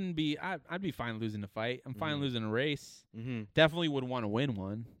 I'd be fine losing the fight. I'm fine Mhm. losing a race. Mm-hmm. Definitely would want to win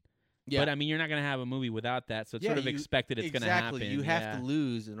one. Yeah. But I mean, you're not going to have a movie without that, so it's Yeah, sort of you- expected it's going to happen. Exactly. You have to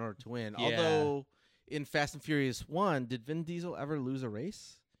lose in order to win. Yeah. Although in Fast and Furious 1, did Vin Diesel ever lose a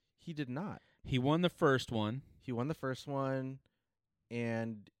race? He did not. He won the first one. He won the first one,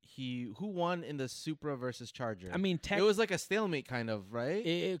 and who won in the Supra versus Charger? I mean, it was like a stalemate, kind of, right?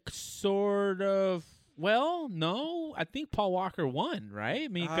 It sort of. Well, no, I think Paul Walker won, right? I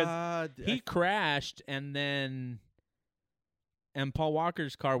mean, because he crashed, and Paul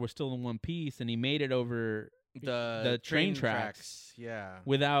Walker's car was still in one piece, and he made it over the train tracks. Yeah.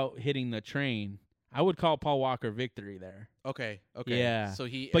 without hitting the train. I would call Paul Walker victory there. Okay. Okay. Yeah. So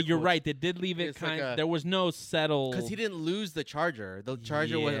But you're right; they did leave it It's like kind. a- there was no settle because he didn't lose the Charger. The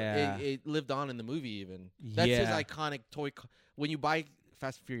Charger Yeah. it lived on in the movie. Even that's his Yeah. iconic toy. When you buy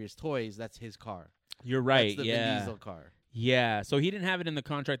Fast and Furious toys, that's his car. You're right. That's the yeah. Vin Diesel car. Yeah. So he didn't have it in the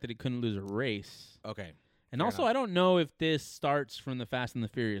contract that he couldn't lose a race. Okay. And Fair also, enough. I don't know if this starts from the Fast and the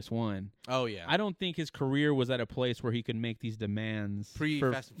Furious 1. Oh yeah. I don't think his career was at a place where he could make these demands.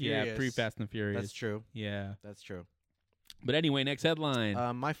 Pre-Fast and Yeah, Furious. pre-Fast and Furious. That's true. Yeah. That's true. But anyway, next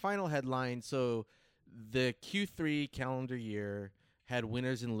headline. My final headline. So, the Q3 calendar year had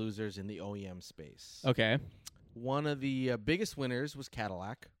winners and losers in the OEM space. Okay. One of the biggest winners was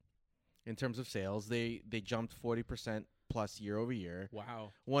Cadillac in terms of sales. They jumped 40% plus year over year.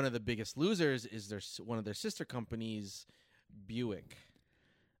 Wow. One of the biggest losers is one of their sister companies, Buick.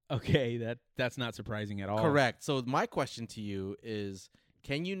 Okay, that's not surprising at all. Correct. So my question to you is,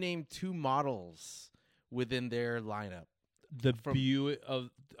 can you name two models within their lineup? The Buick of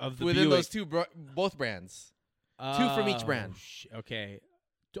the Within Buick. those two, both brands. Two from each brand. Okay.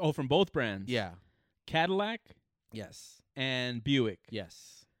 Oh, from both brands. Yeah. Cadillac Yes. and Buick.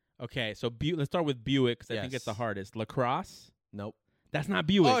 Yes. Okay, so let's start with Buick because I think it's the Yes. hardest. LaCrosse. Nope. That's not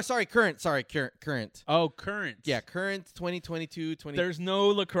Buick. Oh, sorry. Current. Sorry. Current. Oh, Current. Yeah. Current 2022. There's no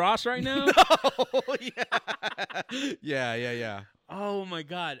LaCrosse right now. No. Yeah. Yeah. Oh my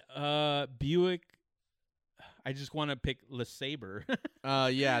God. Buick. I just want to pick LeSabre.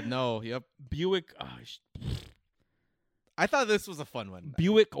 Yeah. No. Yep. Buick. I thought this was a fun one.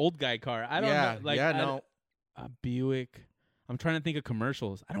 Buick old guy car. I don't Yeah. know. Like, yeah. No. Buick. I'm trying to think of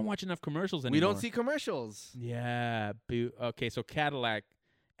commercials. I don't watch enough commercials anymore. We don't see commercials. Yeah. Okay, so Cadillac,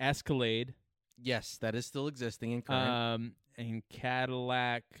 Escalade. Yes, that is still existing in current. And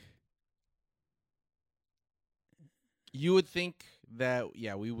Cadillac. You would think that,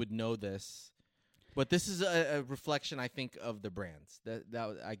 yeah, we would know this, but this is a reflection, I think, of the brands.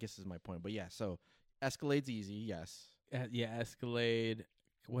 That I guess is my point. But yeah, so Escalade's easy, yes. Yeah, Escalade.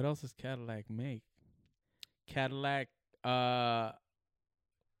 What else does Cadillac make? Cadillac.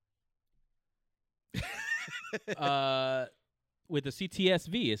 With the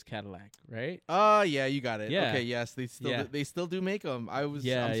CTSV is Cadillac, right? Yeah, you got it. Yeah. Okay, yes, they still do make them. I'm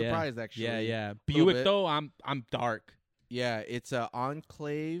surprised actually. Yeah. Little Buick bit. though, I'm dark. Yeah, it's a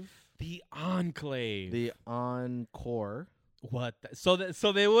Enclave, The Enclave. the Encore. What? So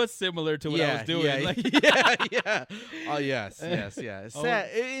they was similar to what I was doing. Yeah, Like, yeah. Oh yes. Oh. Sad.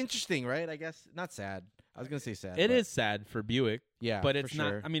 Interesting, right? I guess not sad. I was gonna say sad. It but is sad for Buick, Yeah, but it's for not.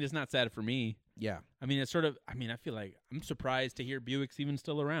 sure. I mean, it's not sad for me. Yeah, I mean, it's sort of. I mean, I feel like I'm surprised to hear Buick's even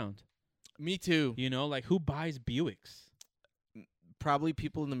still around. me too. You know, like who buys Buicks? Probably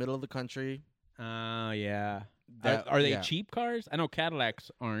people in the middle of the country. Oh yeah. Are they cheap cars? I know Cadillacs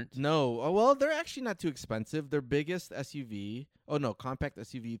aren't. No. Well, they're actually not too expensive. Their biggest SUV. Oh no, compact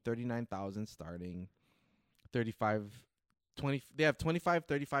SUV, 39,000 starting. 35, 20. They have 25,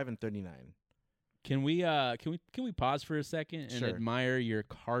 35, and 39. Can we pause for a second and Sure. admire your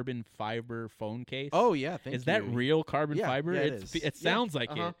carbon fiber phone case? Oh yeah, thank you. Is that real carbon fiber? Yeah, it is. It sounds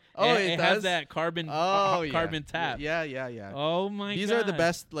like it. Oh, it does? has that carbon carbon tap. Yeah. Oh my god. These are the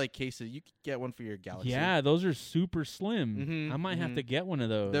best like cases. You could get one for your Galaxy. Yeah, those are super slim. Mhm, I might have mhm. to get one of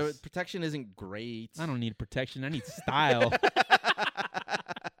those. The protection isn't great. I don't need protection. I need style.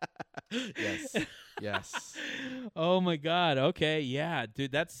 Yes. Oh my god. Okay. Yeah,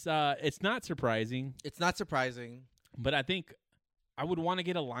 dude. That's it's not surprising, It's not surprising. but I think I would want to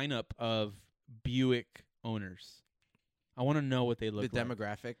get a lineup of Buick owners. I want to know what they look The like.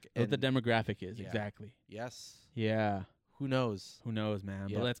 demographic. What the and- demographic is Yeah. exactly. Yes. Yeah. Who knows? Who knows, man?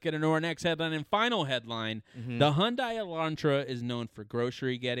 Yeah. But let's get into our next headline and final headline. Mhm. The Hyundai Elantra is known for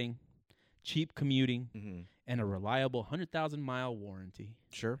grocery getting, cheap commuting, Mhm. and a reliable 100,000-mile warranty.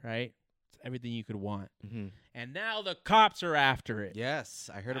 Sure. Right? It's everything you could want. Mhm. And now the cops are after it. Yes,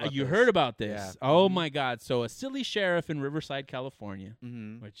 I heard about. You this. heard about this. Yeah. Oh Mhm. my God. So a silly sheriff in Riverside, California,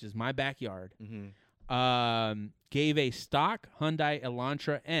 Mhm. which is my backyard, Mhm. gave a stock Hyundai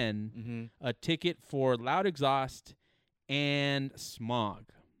Elantra N Mhm. a ticket for loud exhaust and smog.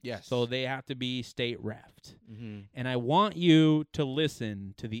 Yes. So they have to be state refed. Mhm. And I want you to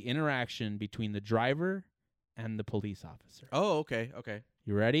listen to the interaction between the driver and the police officer. Oh, okay. Okay.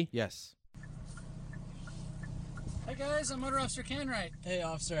 You ready? Yes. Hey guys, I'm Motor Officer Canright. Hey,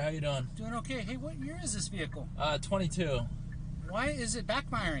 officer, how you doing? Doing okay. Hey, what year is this vehicle? 22. Why is it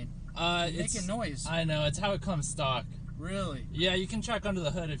backfiring? It's Making noise. I know, it's how it comes stock. Really? Yeah, you can check under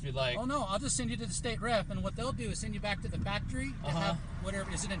the hood if you'd like. Oh no, I'll just send you to the state rep, and what they'll do is send you back to the factory to have whatever.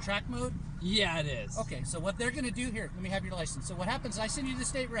 Is it in track mode? Yeah, it is. Okay, so what they're going to do here, let me have your license. So what happens, I send you to the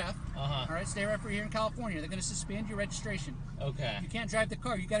state rep. All right, state rep here in California. They're going to suspend your registration. Okay. You can't drive the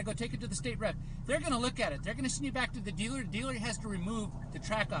car. You got to go take it to the state rep. They're going to look at it. They're going to send you back to the dealer. The dealer has to remove the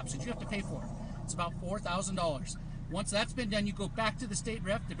track ops that you have to pay for. It's about $4,000. Once that's been done, you go back to the state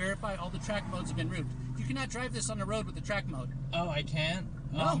rep to verify all the track modes have been removed. You cannot drive this on the road with the track mode. Oh, I can't?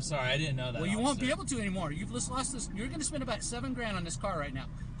 No. Oh, I'm sorry, I didn't know that. Well, you won't be officer. able to anymore. You've just lost this. You're going to spend about $7,000 on this car right now.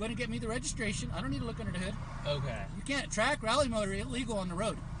 Go ahead and get me the registration. I don't need to look under the hood. Okay. You can't track rally mode or illegal on the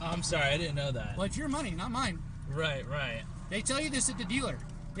road. Oh, I'm sorry, I didn't know that. Well, it's your money, not mine. Right. They tell you this at the dealer.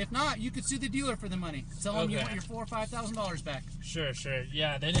 If not, you could sue the dealer for the money. Tell them you Okay. want your $4,000 or $5,000 back. Sure.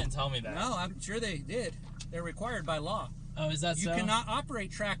 Yeah, they didn't tell me that. No, I'm sure they did. They're required by law. Oh, is that You so? cannot operate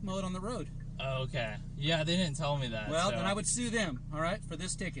track mode on the road. Oh, okay. Yeah, they didn't tell me that. Well, so- then I would sue them, all right, for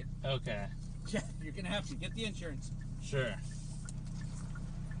this ticket. Okay. Yeah, you're going to have to. Get the insurance. Sure.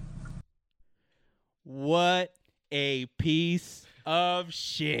 What a piece of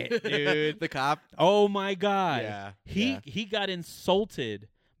shit, dude. The cop. Oh my God. Yeah, He got insulted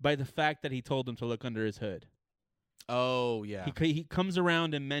by the fact that he told him to look under his hood. Oh yeah. He comes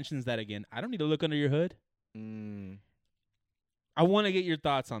around and mentions that again. I don't need to look under your hood. Mm. I want to get your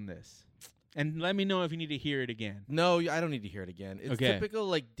thoughts on this. And let me know if you need to hear it again. No, I don't need to hear it again. It's Okay. typical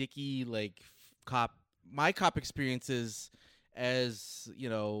like Dickie cop. My cop experiences as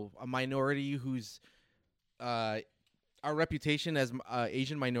a minority who's our reputation as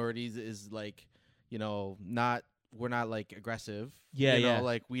Asian minorities is not we're not like aggressive. Yeah, you know, yeah.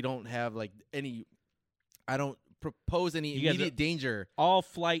 Like we don't have like any. I don't propose any You guys immediate danger. All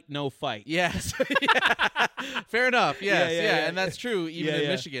flight, no fight. Yes. Yeah. Fair enough. Yes. Yeah. And that's true even Yeah, in yeah.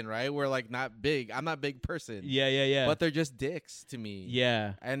 Michigan, right? We're like not big. I'm not a big person. Yeah. But they're just dicks to me.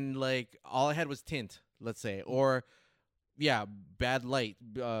 yeah. And like all I had was tint, let's say, or bad light,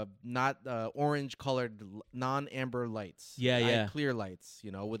 not orange colored non-amber lights. Yeah, I had yeah. clear lights,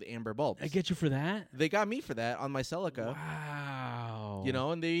 with amber bulbs. I get you for that? They got me for that on my Celica. Wow.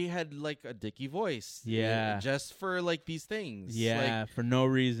 And they had like a Dickie voice. Yeah. Just for like these things. Yeah, for no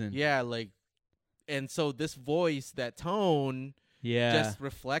reason. Yeah, and so this voice, that tone, Yeah. just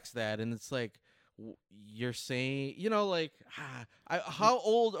reflects that, and it's like you're saying, how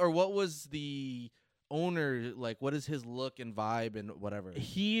old or what was the owner like? What is his look and vibe and whatever?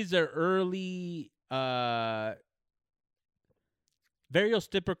 He's an early, very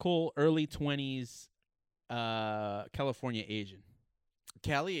stereotypical early 20s California Asian.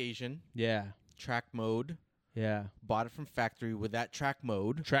 Cali Asian, Yeah. track mode. Yeah. Bought it from factory with that track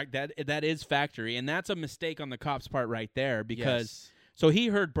mode. Track that is factory, and that's a mistake on the cop's part right there because Yes. so he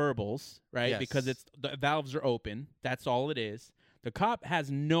heard burbles, right? Yes. Because the valves are open. That's all it is. The cop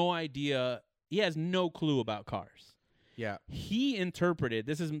has no idea. He has no clue about cars. Yeah. He interpreted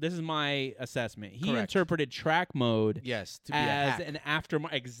this is my assessment. He Correct. interpreted track mode Yes, to be as a hack. an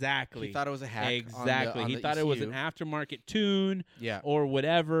aftermarket. Exactly. He thought it was a hack. Exactly. On He the thought it was an ECU. aftermarket tune Yeah. or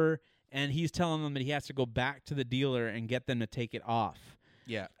whatever, and he's telling them that he has to go back to the dealer and get them to take it off,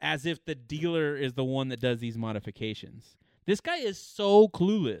 Yeah. as if the dealer is the one that does these modifications. This guy is so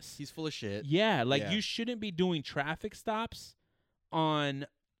clueless. He's full of shit. Yeah, like Yeah. you shouldn't be doing traffic stops on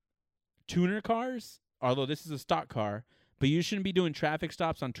tuner cars, although this is a stock car, but you shouldn't be doing traffic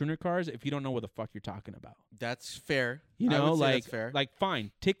stops on tuner cars if you don't know what the fuck you're talking about. That's fair. You I know, would say like that's fair. like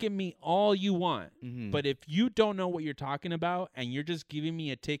fine, ticket me all you want, Mhm. but if you don't know what you're talking about and you're just giving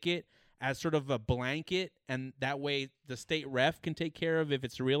me a ticket as sort of a blanket, and that way the state ref can take care of if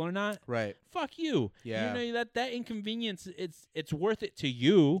it's real or not, right. fuck you. Yeah. You know that inconvenience, it's worth it to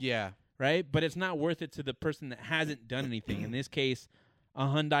you, Yeah. right? But it's not worth it to the person that hasn't done anything. In this case, a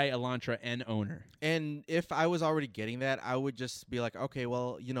Hyundai Elantra N owner. And if I was already getting that, I would just be like, okay,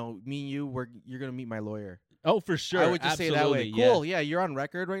 well, you know, me and you're gonna meet my lawyer. Oh, for sure. I would just say it that way. Absolutely, yeah. Cool. Yeah, you're on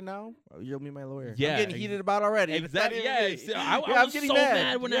record right now. You'll meet my lawyer. Yeah, I'm getting heated about already. Exactly. Yeah. I I'm was getting so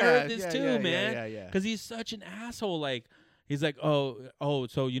mad when I heard this yeah, too, yeah, man. Yeah. Because he's such an asshole. Like, he's like, oh,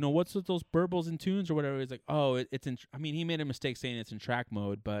 so you know what's with those burbles and tunes or whatever? He's like, oh, it's in. I mean, he made a mistake saying it's in track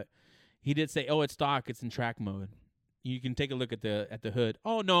mode, but he did say, oh, it's stock. It's in track mode. You can take a look at the hood.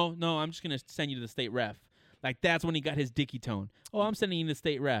 Oh no, I'm just gonna send you to the state ref. Like, that's when he got his dicky tone. Oh, I'm sending you to the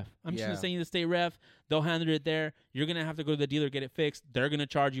state ref. I'm just going to send you to the state ref. They'll handle it there. You're going to have to go to the dealer, get it fixed. They're going to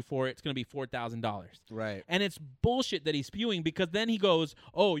charge you for it. It's going to be $4,000. Right. And it's bullshit that he's spewing, because then he goes,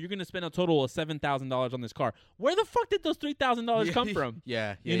 oh, you're going to spend a total of $7,000 on this car. Where the fuck did those $3,000 come from?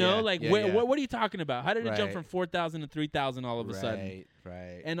 Yeah. You know, like, what are you talking about? How did it jump Right. from $4,000 to $3,000 all of a sudden?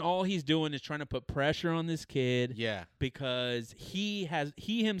 Right. And all he's doing is trying to put pressure on this kid. Yeah. Because he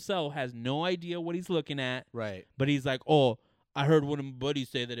himself has no idea what he's looking at. Right. But he's like, oh, I heard one of my buddies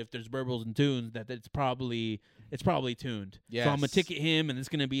say that if there's burbles and tunes, that it's probably tuned. Yes. So I'm gonna ticket him, and it's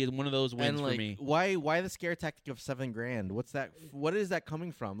gonna be one of those wins And like, for me. why the scare tactic of $7,000? What's that? What is that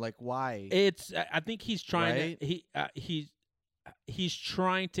coming from? Like, why? It's I think he's trying Right? to he's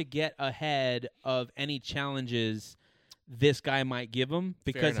trying to get ahead of any challenges this guy might give him,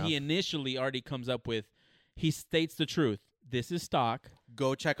 because he enough. initially already comes up with, he states the truth. This is stock.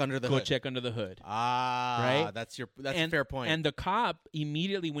 Go check under the Go hood. check under the hood. Ah, Right? That's a fair point. And the cop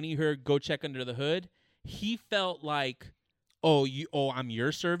immediately, when he heard "go check under the hood," he felt like, "Oh, I'm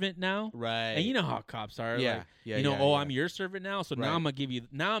your servant now." right. And you know how cops are. Yeah. Like, Yeah. you know, yeah, yeah. I'm your servant now, so Right. now I'm gonna give you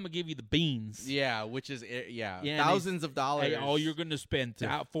the beans. Yeah, which is Yeah, and thousands of dollars. Hey, oh, you're gonna spend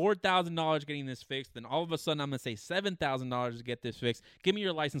 $4,000 getting this fixed. Then all of a sudden, I'm gonna say $7,000 to get this fixed. Give me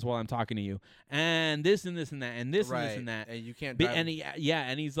your license while I'm talking to you, and this and this and that, and this and this and that. And you can't. But- Drive.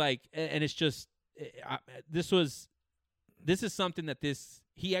 and he's like, and it's just, this is something that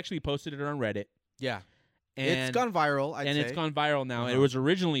he actually posted it on Reddit. yeah, And it's gone viral. I'd say. it's gone viral now. It Uh-huh. was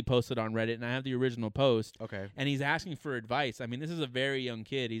originally posted on Reddit, and I have the original post. Okay. And he's asking for advice. I mean, this is a very young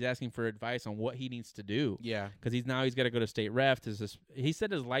kid. He's asking for advice on what he needs to do, Yeah. because he's got to go to state ref. He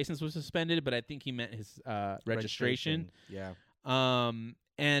said his license was suspended, but I think he meant his registration. Yeah.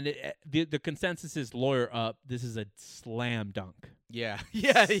 And the consensus is lawyer up. This is a slam dunk. Yeah.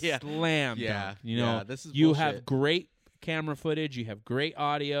 Yeah. Yeah. Slam Yeah. dunk. You know, Yeah, this is you bullshit. have great camera footage. You have great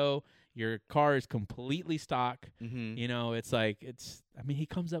audio. Your car is completely stock. Mm-hmm. You know, it's like, I mean, he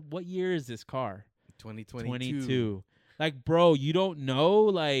comes up, what year is this car? 2022. 22. Like, bro, you don't know,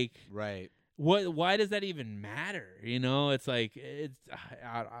 like, Right. why does that even matter? You know, it's like,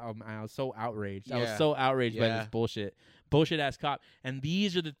 I was so outraged. I was Yeah. so outraged by Yeah. this bullshit ass cop. And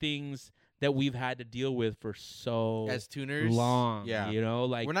these are the things that we've had to deal with for so As tuners. long. Yeah. You know,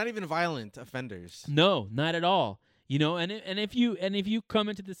 like, We're not even violent offenders. no, not at all. You know, and if you come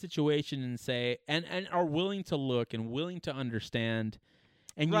into the situation and say and are willing to look and willing to understand,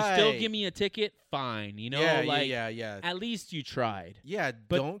 and you still Right. give me a ticket, fine. You know, yeah. like, Yeah. at least you tried. Yeah.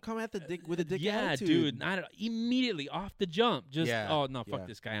 but- Don't come at the dick with a dick Yeah, attitude. dude, not immediately off the jump. Just Yeah, oh no, fuck yeah.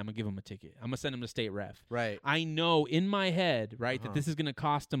 this guy. I'm gonna give him a ticket. I'm gonna send him to state ref. Right. I know in my head, right, that Uh-huh. this is gonna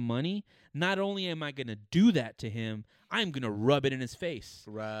cost him money. Not only am I gonna do that to him, I'm gonna rub it in his face.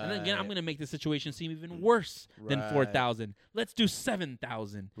 Right. And then again, I'm going to make the situation seem even worse than Right. 4,000. Let's do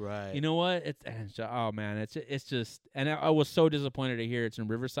 7,000. Right. You know what? Oh man, it's just, and I was so disappointed to hear it's in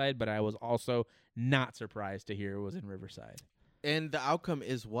Riverside, but I was also not surprised to hear it was in Riverside. And the outcome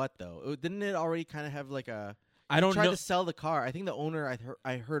is what though? Didn't it already kind of have like a? I don't tried know. to sell the car. I think the owner.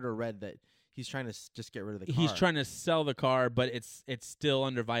 I heard or read that he's trying to just get rid of the car. He's trying to sell the car, but it's still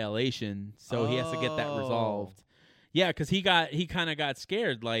under violation, so he has to get that Oh. resolved. Yeah, because he kind of got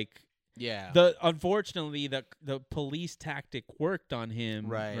scared. Like, Yeah. Unfortunately the police tactic worked on him,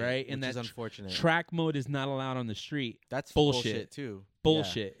 right? And Which is that unfortunate. track mode is not allowed on the street. That's bullshit too.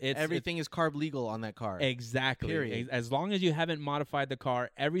 Bullshit. Yeah. Everything is carb legal on that car. Exactly. Period. As long as you haven't modified the car,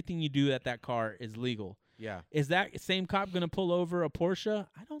 everything you do at that car is legal. Yeah. Is that same cop going to pull over a Porsche?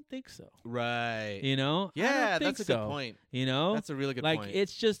 I don't think so. Right. You know? I Yeah, don't think that's a so. good point. You know? That's a really good like, point.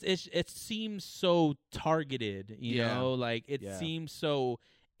 it's just, it seems so targeted, you know? Like, it seems so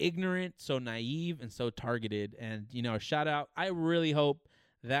ignorant, so naive, and so targeted. And, you know, shout out. I really hope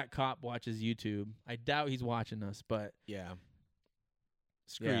that cop watches YouTube. I doubt he's watching us, but yeah.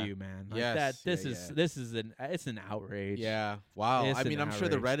 Screw you, man. Like Yes. this is it's an outrage. Yeah. Wow. It's I mean, an I'm sure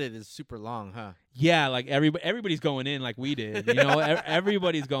the outrage. Reddit is super long, huh? Yeah, like everybody's going in like we did. You know,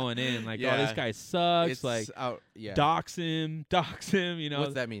 everybody's going in like, oh, this guy sucks. It's like, out. Yeah. dox him. You know,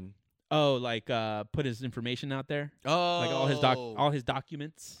 What's that mean? Oh, like put his information out there. Oh, Like all his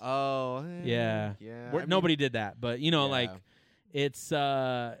documents. Oh, Yeah. yeah. Nobody did that, but you know, Yeah. like it's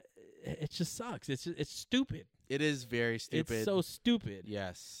it just sucks. It's stupid. It is very stupid. It's so stupid.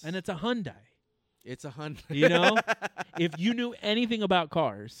 Yes. And it's a Hyundai. It's a Hyundai. You know, if you knew anything about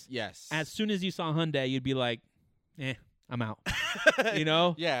cars, yes. as soon as you saw Hyundai, you'd be like, I'm out. You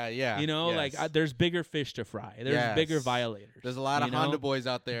know? Yeah. You know, yes. like there's bigger fish to fry. There's Yes. bigger violators. There's a lot of you know? Honda boys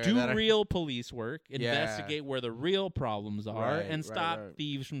out there. Do that are, real police work. Yeah. Investigate where the real problems are, Right, and right, stop right.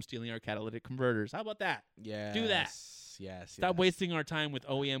 thieves from stealing our catalytic converters. How about that? Yes. Do that. Yes. Stop wasting our time with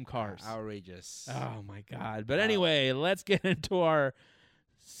OEM cars. Outrageous. Oh my God! But anyway, let's get into our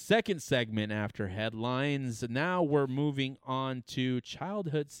second segment after headlines. Now we're moving on to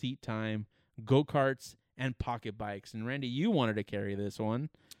childhood seat time, go-karts, and pocket bikes. And Randy, you wanted to carry this one.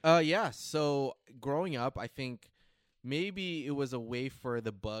 Yeah. So growing up, I think maybe it was a way for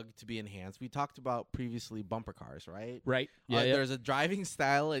the bug to be enhanced. We talked about previously bumper cars, right? Right. Yeah. There's a driving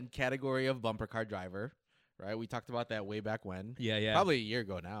style and category of bumper car driver, right? We talked about that way back when. Yeah. Probably a year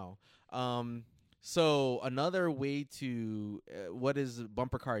ago now. So another way to what is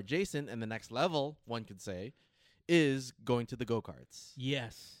bumper car adjacent and the next level, one could say, is going to the go-karts.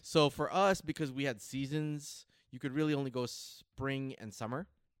 Yes. So for us, because we had seasons, you could really only go spring and summer.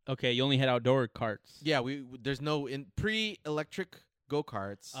 Okay, you only had outdoor carts. Yeah, there's no in pre-electric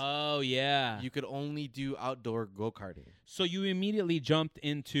go-karts. Oh yeah. You could only do outdoor go-karting. So you immediately jumped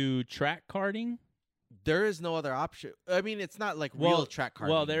into track karting? There is no other option. I mean, it's not like real track karting.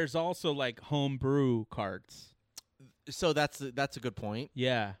 Well, there's also like homebrew carts. So that's a good point.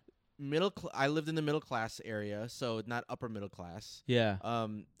 Yeah. I lived in the middle class area, so not upper middle class. Yeah.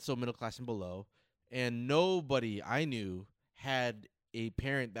 So middle class and below, and nobody I knew had a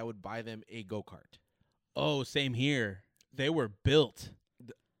parent that would buy them a go-kart. Oh, same here. They were built.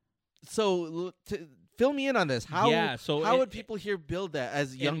 So fill me in on this. How would people here build that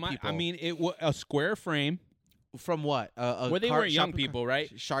as young people? I mean, it was a square frame. From what? Where they were young people, right?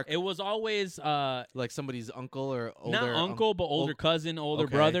 Shark. It was always like somebody's uncle or older. not uncle, but older cousin, older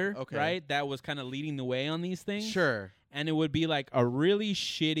brother, okay. right? That was kind of leading the way on these things. Sure. And it would be like a really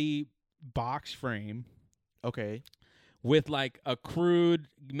shitty box frame. Okay. With like a crude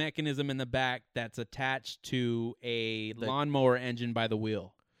mechanism in the back that's attached to a lawnmower engine by the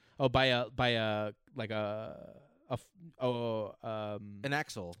wheel. Oh, an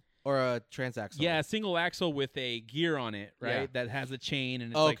axle or a transaxle. Yeah, a single axle with a gear on it, right? Yeah. That has a chain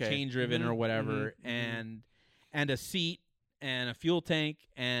and it's like chain driven or whatever, and a seat and a fuel tank,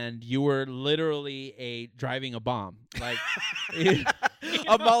 and you were literally driving a bomb, like a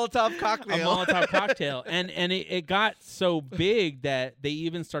Molotov cocktail. A Molotov cocktail, and it got so big that they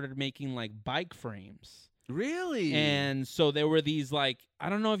even started making like bike frames. Really? And so there were these like I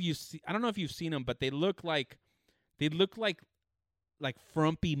don't know if you've seen them, but they look like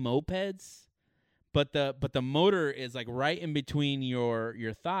frumpy mopeds, but the motor is like right in between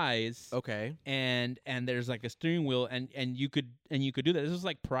your thighs. Okay. And there's like a steering wheel, and you could do that. This was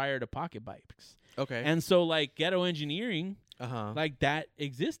like prior to pocket bikes. Okay. And so like ghetto engineering, uh-huh, like that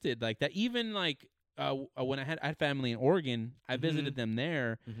existed, like that. Even like when I had family in Oregon, I visited them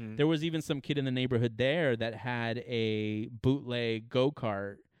there. Mm-hmm. There was even some kid in the neighborhood there that had a bootleg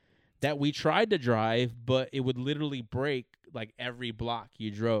go-kart that we tried to drive, but it would literally break like every block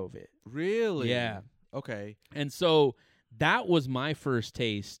you drove it. Really? Yeah. Okay. And so that was my first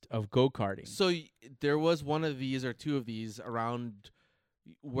taste of go-karting. So there was one of these or two of these around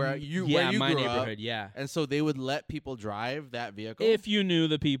where you my grew neighborhood, up, yeah. and so they would let people drive that vehicle. If you knew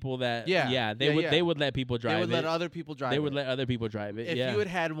the people that, they would let people drive it. They would let other people drive it. They would let other people drive it. If you had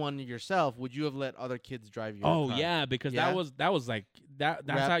had one yourself, would you have let other kids drive your car? Yeah, because that was like that's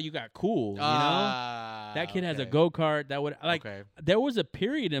how you got cool, you know? That kid has a okay. go-kart. That would like. Okay. There was a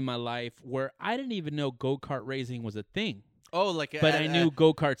period in my life where I didn't even know go-kart racing was a thing. Oh, like But I knew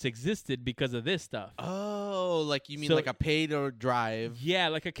go-karts existed because of this stuff. Oh, like you mean So- like a paid or drive? Yeah,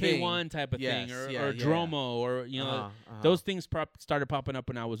 like a thing. K1 type of thing, Yes, or yeah, yeah. Dromo, or those things started popping up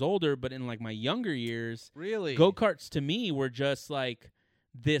when I was older. But in like my younger years, Really? go-karts to me were just like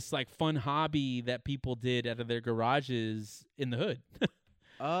this like fun hobby that people did out of their garages in the hood.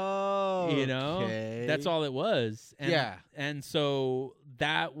 Oh, You know? okay. That's all it was. And, Yeah. And so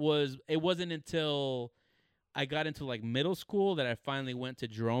it wasn't until I got into like middle school that I finally went to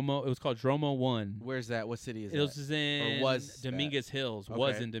Dromo. It was called Dromo 1. Where's that? What city is It that? was in was Dominguez Hills. Okay.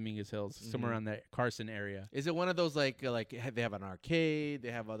 Was in Dominguez Hills, somewhere Mhm. around that Carson area. Is it one of those like they have an arcade?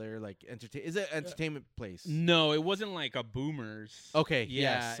 They have other like entertain. Is it an entertainment place? No, it wasn't like a Boomers. Okay.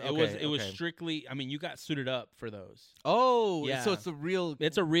 Yeah, Yes. it was okay. strictly. I mean, you got suited up for those. Oh, Yeah. so it's a real.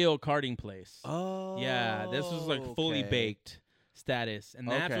 It's a real karting place. Oh. Yeah, this was like fully okay. baked status, and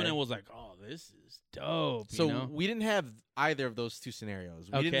that's when Okay. it was like, oh, this is dope. So you know? we didn't have either of those two scenarios.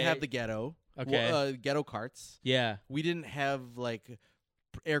 We didn't Okay. have the ghetto. Okay. Ghetto carts. Yeah. We didn't have like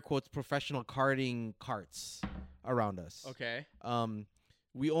air quotes professional karting carts around us. Okay.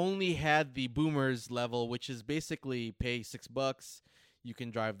 We only had the boomers level, which is basically pay $6. You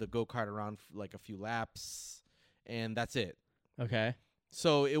can drive the go-kart around like a few laps, and that's it. Okay.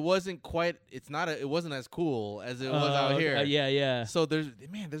 So it wasn't quite. It wasn't as cool as it was out here. Yeah, yeah. So there's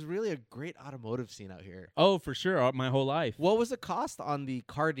really a great automotive scene out here. Oh, for sure. My whole life. What was the cost on the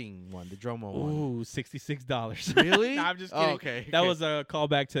karting one, the Dromo one? Ooh, $66. Really? No, I'm just Oh, kidding. okay. That was a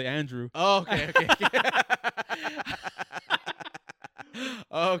callback to Andrew. Oh, okay.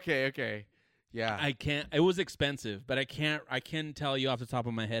 Okay. Yeah. I can't. It was expensive, but I can't tell you off the top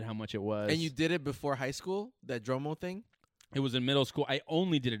of my head how much it was. And you did it before high school, that Dromo thing? It was in middle school. I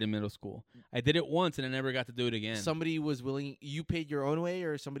only did it in middle school. I did it once, and I never got to do it again. Somebody was willing. You paid your own way,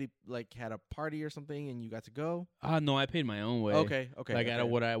 or somebody like had a party or something, and you got to go. No, I paid my own way. Okay. Like out of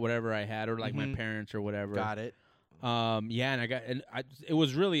whatever I had, or like my Mhm. parents or whatever. Got it. Yeah, and it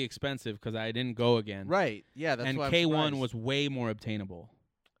was really expensive because I didn't go again. Right. Yeah. That's and why I'm K1 surprised. was way more obtainable.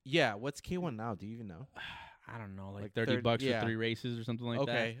 Yeah. What's K1 now? Do you even know? I don't know, like Like $30 yeah. for 3 races or something like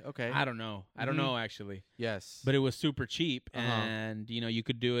Okay. that. Okay. I don't know. I don't Mhm. know actually, Yes. but it was super cheap, Uh-huh. and you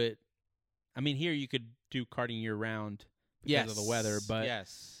could do it. I mean, here you could do karting year round because of the weather, but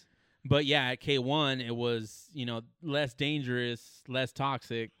yes. But yeah, at K1 it was less dangerous, less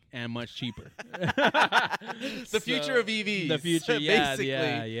toxic, and much cheaper. The future of EVs. The future, yeah, basically.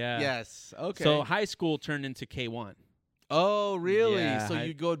 yeah. Yes. Okay. So high school turned into K1. Oh, really? Yeah, So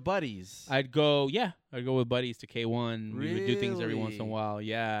you'd go with buddies. I'd go with buddies to K1. We would do things every once in a Really? while.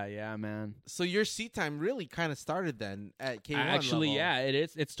 Yeah, man. So your seat time really kind of started then at K1 Actually, level. yeah, it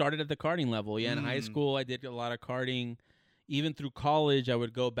is. It started at the karting level. Yeah, in high Mm. school, I did a lot of karting. Even through college, I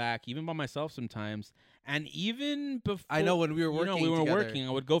would go back, even by myself sometimes. And even before, I know when we were working we were together. working.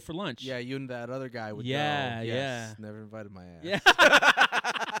 I would go for lunch. Yeah, you and that other guy would Yeah, go. yeah. Yes, never invited my ass. Yeah.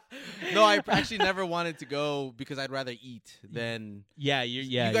 No, I actually never wanted to go because I'd rather eat than. Yeah, you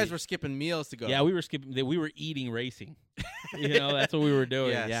guys were skipping meals to go. Yeah, we were skipping. We were eating racing. That's what we were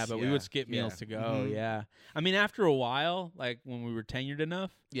doing. Yes, yeah, but we yeah, would skip meals yeah. to go. Mhm. Yeah, I mean, after a while, like when we were tenured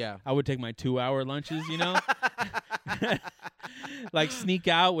enough, Yeah. I would take my 2-hour lunches. Like sneak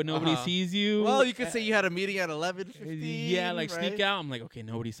out when nobody Uh-huh. sees you. Well, you could say you had a meeting at 11:15. Yeah, like right? sneak out. I'm like, okay,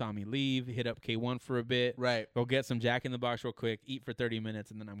 nobody saw me leave. Hit up K1 for a bit. Right. Go get some Jack in the Box real quick. Eat for 30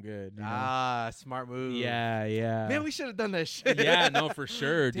 minutes, and then I'm good. Ah, smart move. Yeah. Man, we should have done that shit. Yeah, no, for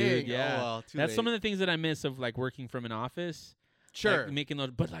sure, dude. Dang, Yeah, oh, well, too that's some late. of the things that I miss of like working from an office. Sure. Like, making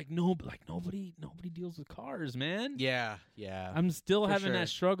those, but nobody deals with cars, man. Yeah. I'm still For having sure. that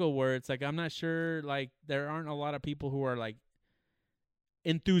struggle where it's like I'm not sure. Like there aren't a lot of people who are like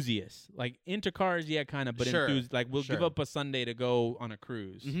enthusiasts, like into cars, yeah, kind of, but Sure. like we'll give Sure. up a Sunday to go on a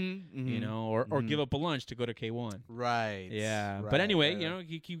cruise, Mm-hmm, or Mhm. give up a lunch to go to K1. Right. Yeah, right, but anyway, right, right.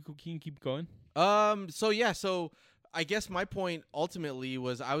 you keep going. So I guess my point ultimately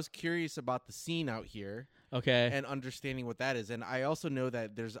was I was curious about the scene out here Okay. and understanding what that is, and I also know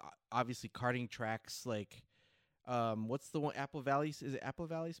that there's obviously karting tracks like, what's the one? Apple Valley? Is it Apple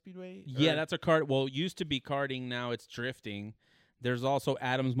Valley Speedway? Yeah, Or- that's a kart. Well, it used to be karting. Now it's drifting. There's also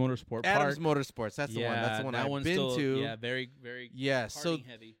Adams Motorsport Adams Park. Motorsports. That's the one. That's the one that I've one's been still, to. Yeah, very, very Yeah. karting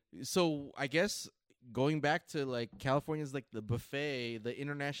heavy. So I guess going back to like California's like the buffet, the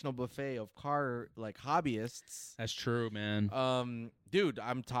international buffet of car like hobbyists. That's true, man. Dude,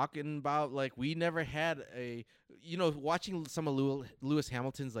 I'm talking about like we never had watching some of Lewis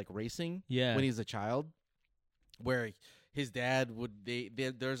Hamilton's like racing Yeah. when he was a child, where his dad would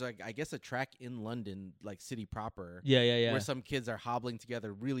there's like I guess a track in London, like city proper, Yeah. where some kids are hobbling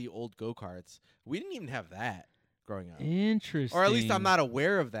together really old go-karts. We didn't even have that growing up. Interesting. Or at least I'm not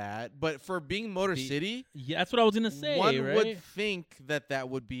aware of that. But for being Motor City, Yeah, that's what I was gonna say. one right? would think that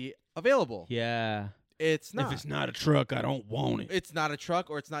would be available. Yeah. It's not. If it's not a truck, I don't want it. It's not a truck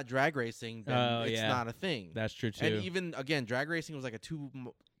or it's not drag racing, then it's not a thing. That's true too. And even again, drag racing was like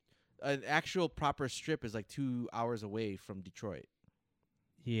an actual proper strip is like 2 hours away from Detroit.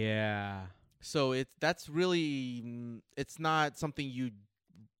 Yeah. So that's really it's not something you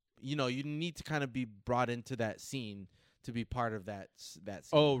need to kind of be brought into that scene to be part of that scene.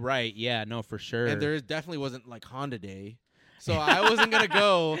 Oh right, yeah, no, for sure. And there definitely wasn't like Honda Day. So I wasn't going to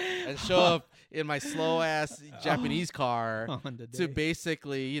go and show up in my slow-ass Japanese car to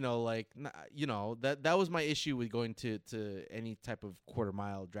basically, that was my issue with going to any type of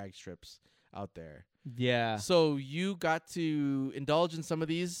quarter-mile drag strips out there. Yeah. So you got to indulge in some of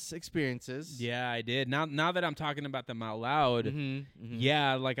these experiences. Yeah, I did. Now that I'm talking about them out loud,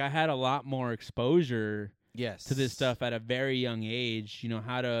 yeah, like I had a lot more exposure to this stuff at a very young age,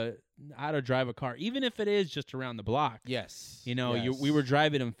 how to drive a car, even if it is just around the block. Yes. We were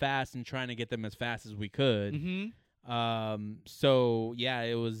driving them fast and trying to get them as fast as we could. So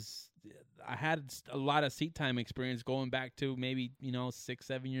yeah, I had a lot of seat time experience going back to maybe, 6,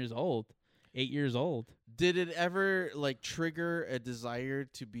 7 years old, 8 years old. Did it ever like trigger a desire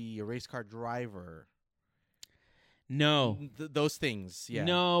to be a race car driver? No. Those things, yeah.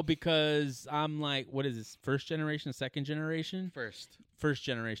 No, because I'm like, what is this, first generation, second generation? First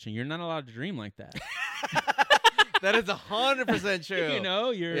generation. You're not allowed to dream like that. That is 100%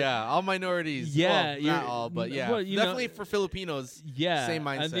 true. You're all minorities. Yeah, well, not all, but yeah, well, definitely for Filipinos. Yeah, same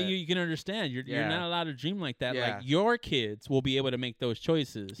mindset. I think you can understand. You're not allowed to dream like that. Yeah. Like your kids will be able to make those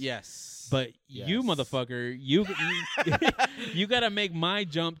choices. Yes, but you motherfucker, you you got to make my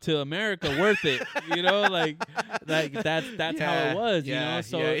jump to America worth it. Like that's how it was.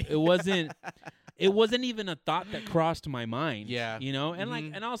 So it wasn't even a thought that crossed my mind. Yeah,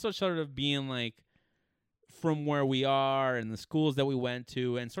 and also sort of being like, from where we are and the schools that we went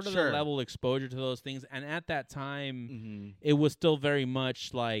to and sort of the level of exposure to those things. And at that time, it was still very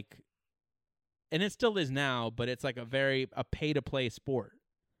much like, and it still is now, but it's like a pay-to-play sport.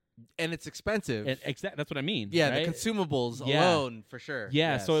 And it's expensive. That's what I mean. Yeah, right? the consumables alone, for sure.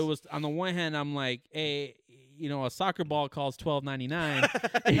 Yeah, so it was, on the one hand, I'm like, hey, a soccer ball costs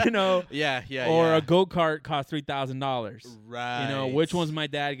 $12.99, Yeah. Or a go-kart costs $3,000. Right. Which one's my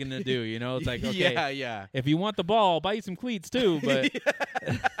dad going to do? It's like, okay. Yeah. If you want the ball, buy you some cleats too, but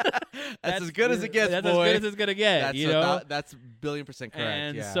that's as good as it gets, that's boy. as good as it's going to get, That's 1,000,000,000%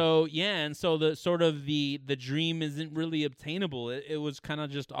 correct. And so the sort of the dream isn't really obtainable. It was kind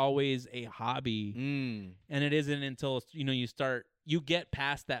of just always a hobby. And it isn't until, you get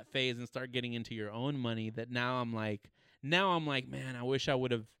past that phase and start getting into your own money that now I'm like, man, I wish I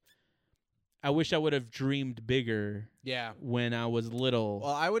would have dreamed bigger. Yeah. When I was little.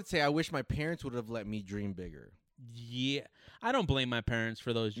 Well, I would say I wish my parents would have let me dream bigger. Yeah. I don't blame my parents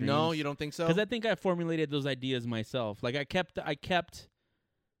for those dreams. No, you don't think so? Because I think I formulated those ideas myself. Like I kept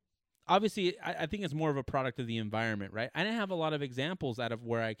obviously, I think it's more of a product of the environment, right? I didn't have a lot of examples out of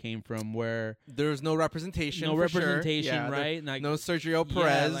where I came from where there's no representation. No representation, sure. right? Like, no Sergio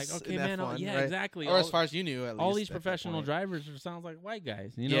Perez. Like, okay, in man, F1, yeah, right? exactly. Or as far as you knew, at least. All these professional drivers sounds like white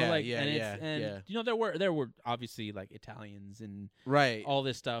guys, there were obviously like Italians and all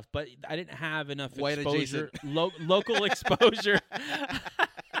this stuff, but I didn't have enough white exposure, local exposure.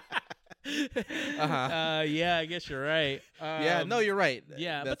 Yeah, I guess you're right. You're right.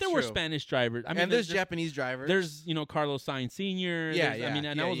 Yeah, that's but there were Spanish drivers. I mean, and there's Japanese drivers. There's Carlos Sainz Sr.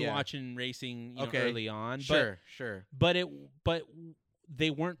 I was watching racing early on. Sure. But they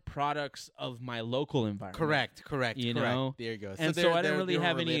weren't products of my local environment. Correct. There you go. And so I didn't really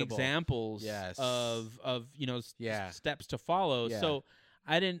have any examples of steps to follow. Yeah. So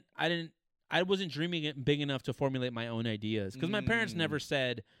I wasn't dreaming it big enough to formulate my own ideas because my parents never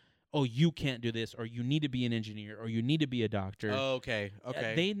said, oh, you can't do this, or you need to be an engineer, or you need to be a doctor. Oh, okay.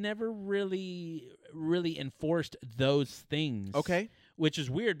 They never really enforced those things. Okay. Which is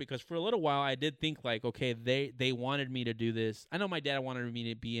weird because for a little while I did think like, okay, they wanted me to do this. I know my dad wanted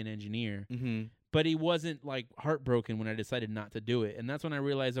me to be an engineer, but he wasn't like heartbroken when I decided not to do it. And that's when I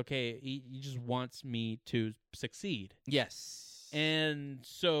realized, okay, he just wants me to succeed. Yes. And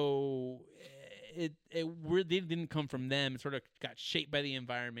so it really didn't come from them. It sort of got shaped by the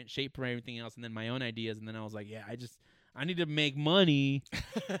environment, shaped by everything else, and then my own ideas. And then I was like, yeah, I need to make money,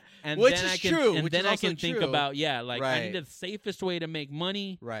 and Which then is I can, true, and which then is I also can think true. about I Right. need the safest way to make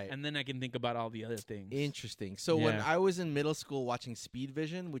money, Right. and then I can think about all the other things. Interesting. So when Yeah. I was in middle school watching Speed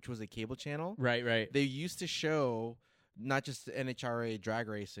Vision, which was a cable channel, Right. they used to show not just NHRA drag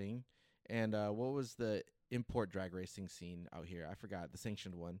racing, and what was the import drag racing scene out here? I forgot the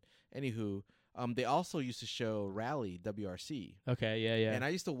sanctioned one. Anywho, they also used to show rally WRC, Okay. Yeah. and I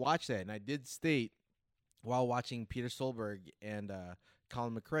used to watch that, and I did state while watching Peter Solberg and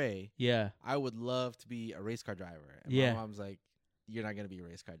Colin McRae, Yeah. I would love to be a race car driver. And Yeah. my mom's like, "You're not gonna be a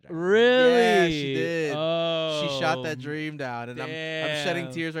race car driver." Really? Yeah, she did. Oh. She shot that dream down, and I'm shedding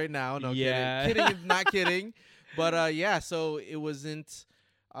Damn. tears right now. No Yeah. kidding, not kidding. But yeah, so it wasn't.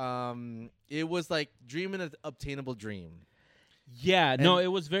 It was like dreaming an obtainable dream. Yeah. No, it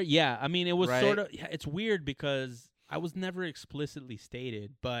was very. Yeah. I mean, it was Right? sort of. Yeah, it's weird because I was never explicitly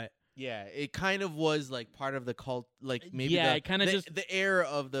stated, but Yeah, it kind of was like part of the cult, like maybe Yeah, the, it kinda the, just- the air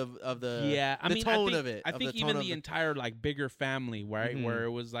of the yeah. I the mean, tone I think, of it. I of think the even tone the of entire like bigger family, right, Mhm. where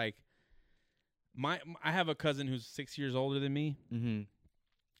it was like, I have a cousin who's 6 years older than me. Mm-hmm.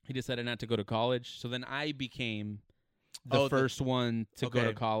 He decided not to go to college, so then I became the Oh, first one to go to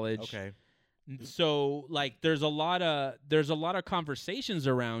okay. college. Okay. So like there's a lot of conversations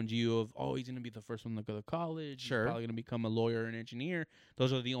around you of, oh, he's gonna be the first one to go to college. Sure. He's probably gonna become a lawyer or an engineer.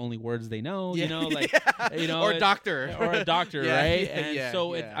 Those are the only words they know. Yeah. You know, like you know, or doctor, or a doctor, Yeah, right? yeah, And yeah,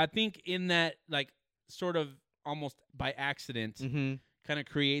 so yeah. I think in that like sort of almost by accident Mm-hmm. kind of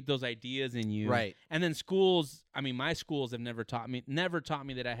create those ideas in you. Right. And then schools, I mean, my schools have never taught me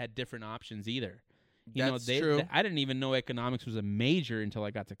that I had different options either. You That's know, true. I didn't even know economics was a major until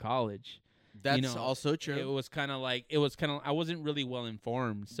I got to college. That's know, also true. It was kind of I wasn't really well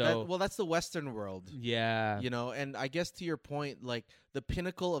informed. So well, that's the Western world. yeah, You know, and I guess to your point, like the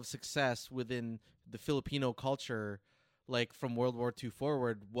pinnacle of success within the Filipino culture, like from World War II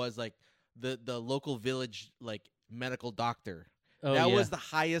forward, was like the local village like medical doctor. oh, that yeah. was the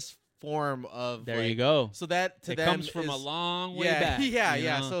highest form of. There like, you go. So that to It them comes from a is- long way yeah, back. yeah, you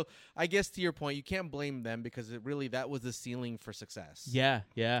yeah. know? So I guess to your point, you can't blame them because it really that was the ceiling for success. yeah,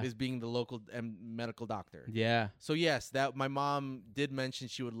 is being the local medical doctor. yeah. So yes, that my mom did mention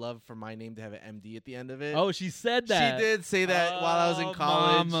she would love for my name to have an MD at the end of it. Oh, she said that. She did say that while I was in Oh,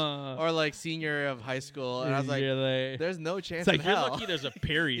 college mama. or like senior of high school, and I was like, You're like, "There's no chance it's like in you're hell." lucky there's a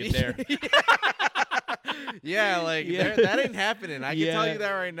period there. Yeah, like Yeah. that ain't happening. I can tell Yeah. you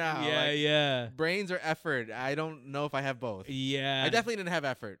that right now. Yeah, Like, yeah, brains or effort. I don't know if I have both. yeah. I definitely didn't have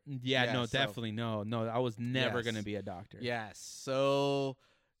effort. Yeah, Yeah, no, so- definitely no. I was never Yes. gonna be a doctor. Yes. So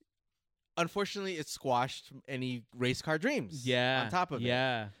unfortunately, it squashed any race car dreams. Yeah. On top of it.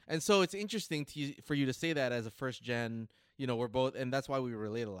 yeah. And so it's interesting for you to say that as a first gen. You know, we're both, and that's why we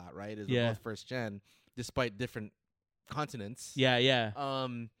relate a lot, right? Is we're Yeah. both first gen, despite different continents. Yeah, yeah.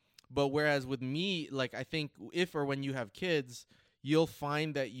 But whereas with me, like I think if or when you have kids, you'll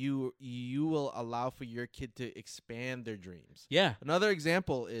find that you will allow for your kid to expand their dreams. Yeah. Another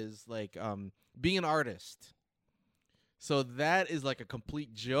example is like being an artist. So that is like a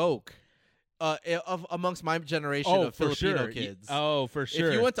complete joke of amongst my generation of for Filipino sure. kids. Oh, for sure.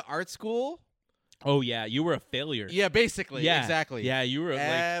 If you went to art school, oh, yeah, you were a failure. yeah, basically, Yeah. exactly. Yeah, you were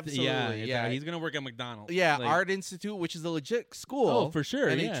Absolutely, like, yeah. He's gonna work at McDonald's. Yeah, Like, Art Institute, which is a legit school. Oh, for sure.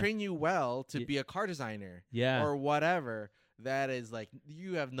 And yeah. they train you well to Yeah. be a car designer Yeah. or whatever. That is like,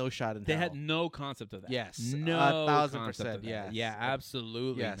 you have no shot in They hell. had no concept of that. Yes, No 1,000%, concept of that. yes. Yeah,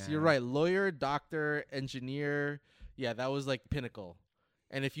 absolutely. Yes, man. you're right. Lawyer, doctor, engineer. Yeah, that was like pinnacle.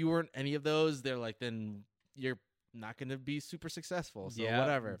 And if you weren't any of those, they're like, then you're not going to be super successful. So Yep,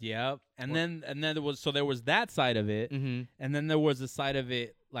 whatever. Yep. And Or- then there was that side of it, Mm-hmm. and then there was the side of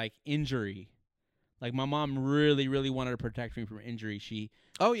it like injury. Like my mom really, really wanted to protect me from injury. She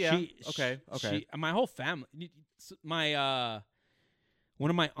Oh, yeah. She, okay. my whole family. My one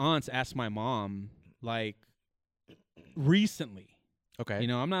of my aunts asked my mom like recently. Okay. You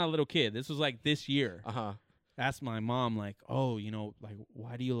know, I'm not a little kid. This was like this year. Uh-huh. Asked my mom like, oh, you know, like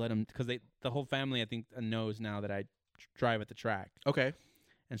why do you let him? Because the whole family I think knows now that I drive at the track. Okay.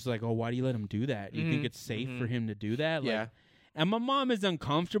 And she's like, oh, why do you let him do that? You think Mhm, it's safe mhm. for him to do that? Like, Yeah. And my mom is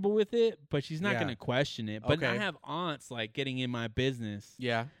uncomfortable with it, but she's not Yeah. going to question it. But I Okay. have aunts like getting in my business,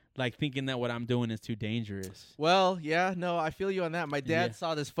 Yeah. like thinking that what I'm doing is too dangerous. Well, yeah, no, I feel you on that. My dad Yeah.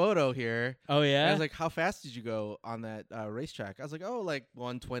 saw this photo here. Oh And I yeah, was like, how fast did you go on that racetrack? I was like, oh, like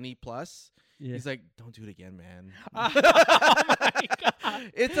 120 plus. yeah. He's like, don't do it again, man. Oh my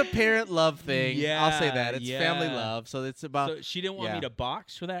God. It's a parent love thing. I'll say that. It's family Yeah. love. So it's about. So she didn't want me yeah. to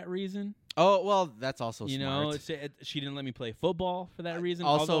box for that reason. Oh, well, that's also You smart. know, she didn't let me play football for that reason.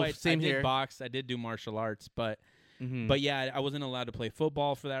 also, Although I same did here. box, I did do martial arts, but Mm-hmm. But yeah, I wasn't allowed to play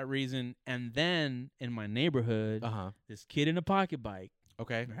football for that reason. And then in my neighborhood, this kid in a pocket bike.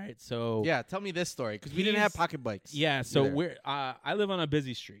 Okay. Right. So yeah, tell me this story because we didn't have pocket bikes. Yeah. So either. I live on a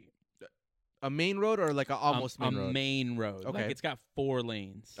busy street. A main road or like a almost main road? A main road. Okay. Like it's got 4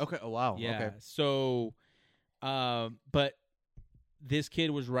 lanes. Okay. Oh wow. Yeah. Okay. So, but this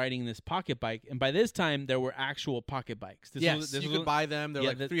kid was riding this pocket bike, and by this time there were actual pocket bikes. This could buy them. They're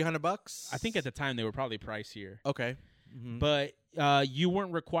like $300. I think at the time they were probably pricier. Okay. Mm-hmm. But you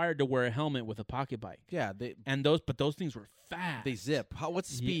weren't required to wear a helmet with a pocket bike. Yeah. But those things were fast. They zip. What's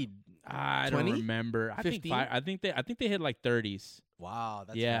the speed? I 20? don't remember. 15? I think they hit like 30s. Wow,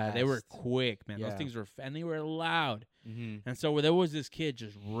 that's fast. They were quick, man. Yeah. Those things were and they were loud. Mm-hmm. And so there was this kid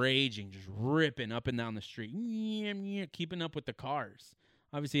just raging, just ripping up and down the street, keeping up with the cars.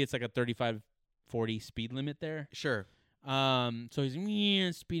 Obviously, it's like a 35, 40 speed limit there. Sure. So he's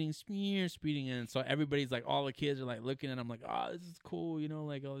speeding, and so everybody's like, all the kids are like looking at him like, oh, this is cool,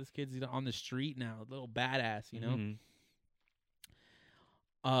 like all these kids on the street now, little badass,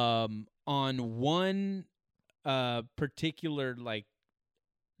 Mm-hmm. On one particular like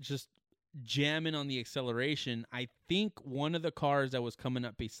just jamming on the acceleration, I think one of the cars that was coming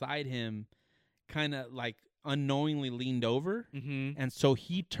up beside him kind of like unknowingly leaned over, and so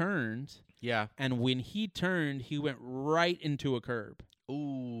he turned. Yeah. And when he turned, he went right into a curb.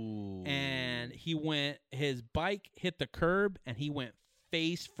 Ooh. And his bike hit the curb, and he went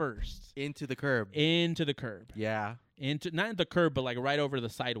face first. Into the curb. Yeah. Not the curb, but like right over the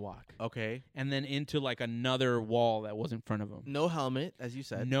sidewalk. Okay. And then into like another wall that was in front of him. No helmet, as you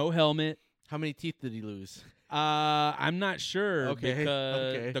said. No helmet. How many teeth did he lose? I'm not sure because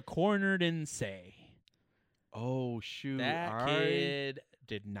Okay. the coroner didn't say. Oh, shoot. That kid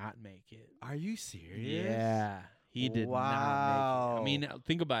did not make it. Are you serious? Yeah. He did not Wow. make it. I mean,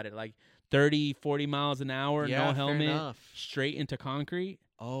 think about it. Like 30, 40 miles an hour, Yeah, no fair helmet, enough. straight into concrete.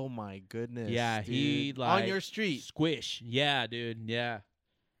 Oh, my goodness. Yeah, dude. he like on your street. Squish. Yeah, dude. Yeah.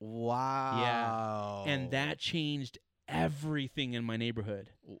 Wow. Yeah. And that changed everything in my neighborhood.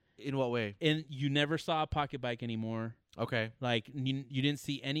 In what way? And you never saw a pocket bike anymore. Okay. Like you didn't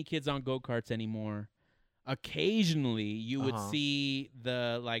see any kids on go-karts anymore. Occasionally you would see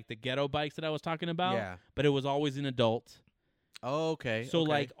the ghetto bikes that I was talking about. Yeah. But it was always an adult. Oh, okay. So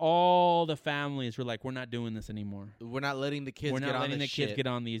like all the families were like, we're not doing this anymore. We're not letting the kids We're get not on letting the this kids shit. get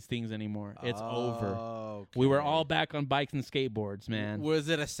on these things anymore. It's over. Okay. We were all back on bikes and skateboards, man. Was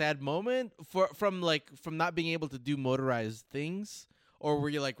it a sad moment from not being able to do motorized things? Or were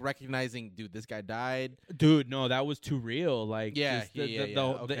you like recognizing, dude, this guy died? Dude, no, that was too real. Like, Yeah, just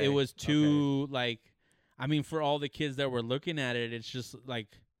okay, it was too like. I mean, for all the kids that were looking at it, it's just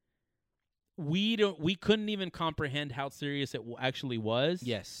like we couldn't even comprehend how serious it actually was.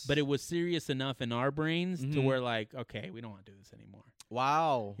 Yes, but it was serious enough in our brains to where like, okay, we don't want to do this anymore.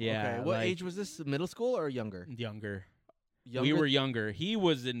 Wow. Yeah. Okay. What age was this? Middle school or younger? Younger. Younger? We were younger. He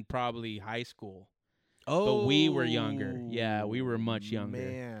was in probably high school. Oh, but we were younger. Yeah, we were much younger.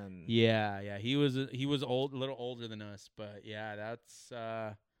 Man. Yeah. He was old, a little older than us, but yeah, that's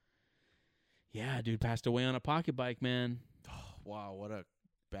yeah, dude passed away on a pocket bike, man. Oh, wow, what a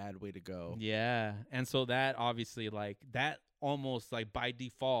bad way to go. Yeah. And so that obviously like that almost like by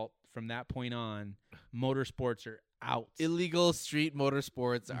default from that point on, motorsports are out. Illegal street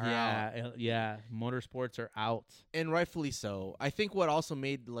motorsports are out. Yeah, motorsports are out. And rightfully so. I think what also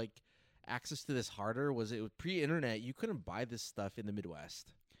made like access to this harder was it was pre-internet. You couldn't buy this stuff in the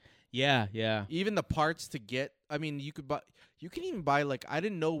Midwest. Yeah. Even the parts to get, I mean, you can even buy like, I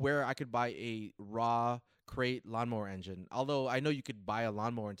didn't know where I could buy a raw crate lawnmower engine. Although I know you could buy a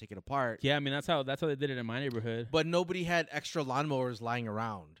lawnmower and take it apart. Yeah, I mean that's how they did it in my neighborhood. But nobody had extra lawnmowers lying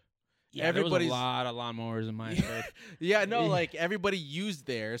around. Yeah, everybody's there was a lot of lawnmowers in my neighborhood. Yeah, no, like everybody used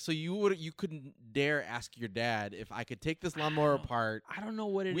there, so you couldn't dare ask your dad if I could take this lawnmower apart. I don't know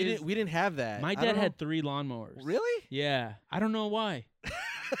what it is. We didn't have that. My dad had 3 lawnmowers. Really? Yeah, I don't know why.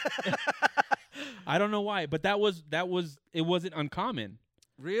 I don't know why, but that was it wasn't uncommon.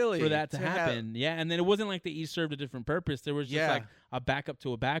 Really? For that to happen. Yeah, and then it wasn't like they each served a different purpose. There was just like a backup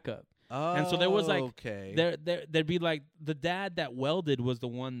to a backup. Oh, and so there was like okay. there'd be like the dad that welded was the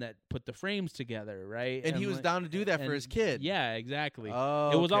one that put the frames together, right? And he was like, down to do that for his kid. Yeah, exactly.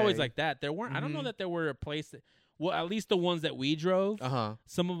 Oh, it was always okay. like that. There weren't. I don't know that there were a place that. Well, at least the ones that we drove.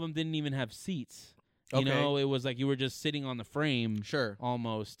 Some of them didn't even have seats. You know, it was like you were just sitting on the frame. Sure.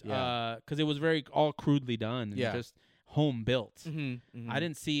 Almost. Yeah. Because it was very all crudely done. Yeah. Just home built. I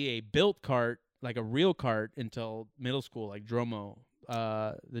didn't see a built cart, like a real cart, until middle school, like Dromo.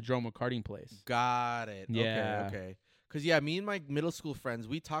 The Dromo karting place. Got it. Yeah. Okay. Because, yeah, me and my middle school friends,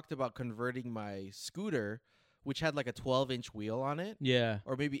 we talked about converting my scooter, which had like a 12-inch wheel on it, Yeah.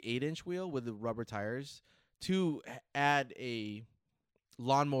 or maybe 8-inch wheel with the rubber tires, to add a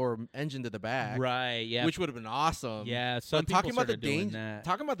lawnmower engine to the back, Right. Yeah. which would have been awesome. Yeah. Some But people talking about the started doing that.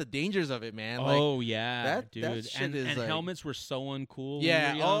 talking about the dangers of it, man. Oh like, yeah, that dude. shit and is and like- helmets were so uncool. when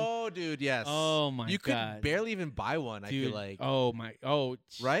yeah. we were young. Oh, dude. Yes. Oh my You god. could barely even buy one. I Dude, feel like. Oh my. Oh.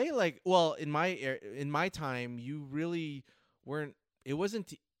 Right. Like, well, in my time, you really weren't. It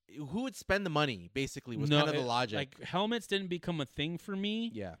wasn't. Who would spend the money? Basically, was kind of the logic. Like helmets didn't become a thing for me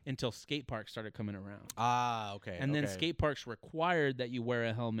yeah. until skate parks started coming around. Ah. Okay. And then okay. skate parks required that you wear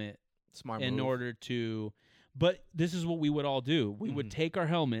a helmet Smart in move. order to. But this is what we would all do. We would Mhm. take our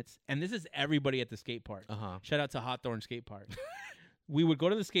helmets, and this is everybody at the skate park. Shout out to Hawthorne Skate Park. We would go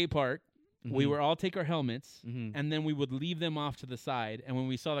to the skate park. We would all take our helmets, Mhm. and then we would leave them off to the side. And when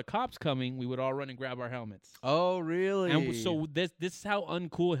we saw the cops coming, we would all run and grab our helmets. Oh, really? And so this is how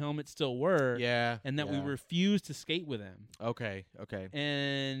uncool helmets still were. Yeah. And that we yeah. refused to skate with them. Okay. Okay.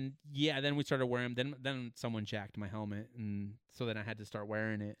 And yeah, then we started wearing them. Then someone jacked my helmet, and so then I had to start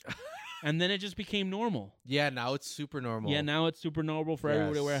wearing it. And then it just became normal. Yeah. Now it's super normal. Yeah, now it's super normal for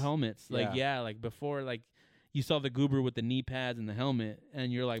everybody to wear Yes. helmets. Like Yeah. like before, like you saw the goober with the knee pads and the helmet,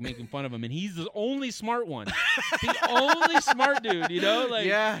 and you're like making fun of him, and he's the only smart one, the only smart dude. You know, like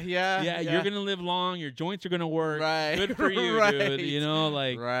yeah. you're gonna live long, your joints are gonna work. Right. Good for you, Right. dude. You know,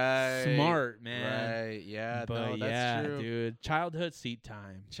 like right. smart, man. Right. Yeah. But no, that's yeah, true. dude, childhood seat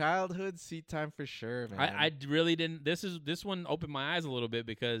time. Childhood seat time for sure, man. I really didn't. This one opened my eyes a little bit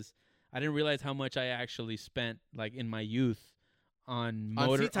because I didn't realize how much I actually spent like in my youth on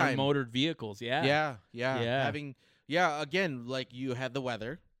seat time. motored vehicles. Yeah. Yeah. Again, like you had the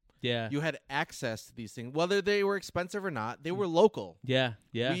weather. Yeah. You had access to these things. Whether they were expensive or not, they were local. Yeah.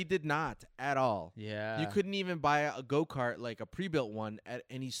 Yeah. We did not at all. Yeah. You couldn't even buy a go-kart, like a pre-built one, at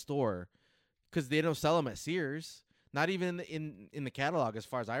any store because they don't sell them at Sears. Not even in the catalog as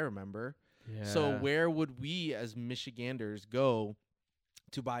far as I remember. Yeah. So where would we as Michiganders go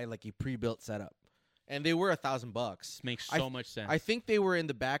to buy like a pre-built setup? And they were $1,000. Makes so much sense. I think they were in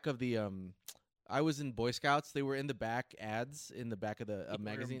the back of the I was in Boy Scouts. They were in the back ads in the back of the You were in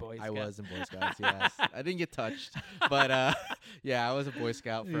magazine. Boy I Scouts. was in Boy Scouts. Yes, I didn't get touched, but yeah, I was a Boy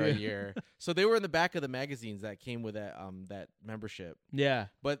Scout for a year. So they were in the back of the magazines that came with that membership. Yeah.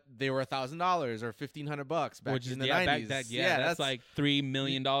 But they were $1,000 or $1,500 back Which is in the back 90s. that's like $3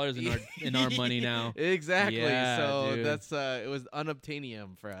 million in our money now. Exactly. Yeah, so dude. that's it was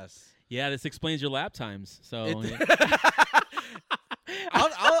unobtainium for us. Yeah, this explains your lap times. So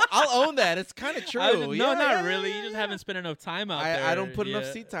I'll own that. It's kind of true. no, Yeah, not yeah, really. yeah, You just yeah. haven't spent enough time out there. I don't put enough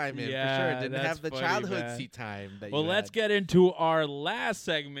seat time in Yeah, for sure. Didn't that's have the funny, childhood man. seat time that Well, you let's had. get into our last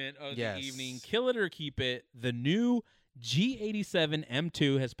segment of Yes. the evening. Kill it or keep it. The new G87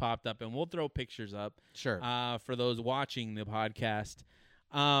 M2 has popped up, and we'll throw pictures up Sure. for those watching the podcast.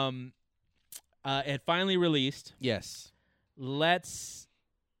 It finally released. Yes. Let's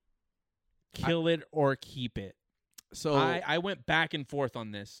kill it or keep it. So I went back and forth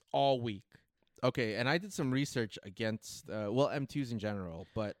on this all week. okay, and I did some research against M2s in general,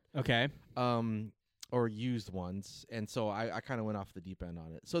 but Okay. or used ones, and so I kind of went off the deep end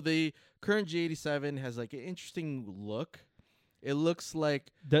on it. So the current G87 has like an interesting look. It looks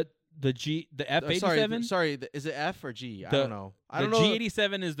like The F87? is it F or G? I The- don't know. I The don't know.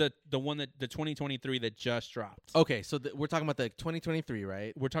 G87 is the one that the 2023 that just dropped. Okay, so we're talking about the 2023,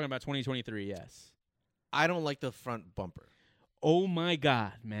 right? We're talking about 2023, yes. I don't like the front bumper. Oh my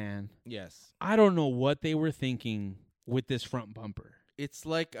God, man. Yes. I don't know what they were thinking with this front bumper. It's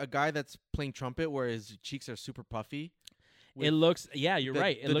like a guy that's playing trumpet where his cheeks are super puffy. It looks, yeah, you're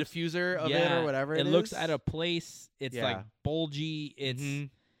right. It The looks, diffuser of it yeah, or whatever it it looks is. at a place. It's Yeah. like bulgy. Mhm.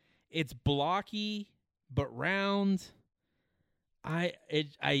 It's blocky but round. I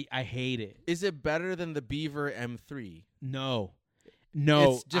hate it. Is it better than the Beaver M3? No.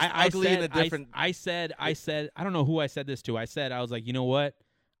 It's just I ugly in said, a different- I said, I don't know who I said this to. I was like, you know what?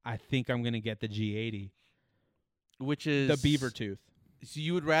 I think I'm gonna get the G80, Which is the beaver tooth. So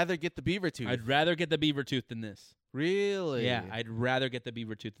you would rather get the beaver tooth? I'd rather get the beaver tooth than this. Really? Yeah, I'd rather get the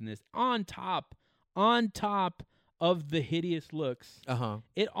beaver tooth than this. On top of the hideous looks,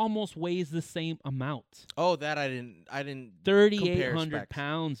 it almost weighs the same amount. Oh, that I didn't. 3,800 specs.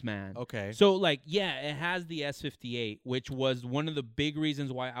 pounds, man. Okay. So, like, yeah, it has the S58, which was one of the big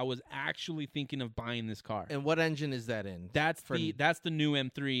reasons why I was actually thinking of buying this car. And what engine is that in? That's the new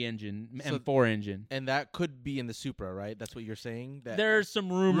M3 engine, So- M4 engine. And that could be in the Supra, right? That's what you're saying. That There's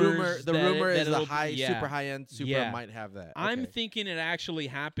some rumors. The that rumor that is the it'll high, be, yeah. super high end Supra Yeah. might have that. I'm Okay. thinking it actually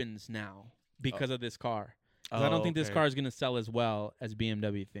happens now because of this car. 'Cause I don't think this okay. car is going to sell as well as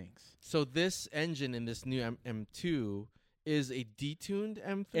BMW thinks. So this engine in this new M2 is a detuned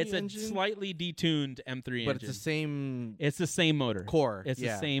M3 It's engine? a slightly detuned M3 but engine. it's the same It's the same motor. core. It's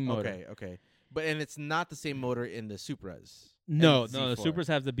yeah. the same motor. Okay. And it's not the same motor in the Supras. No, and the Z4, Supras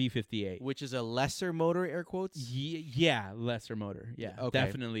have the B58. which is a lesser motor, air quotes. Yeah, lesser motor. Yeah, Okay.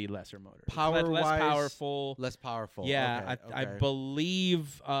 definitely lesser motor. It's Power less wise, powerful. Less powerful. Yeah, Okay, I okay.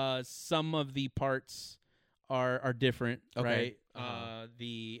 believe some of the parts are different, Okay. right? Uh-huh.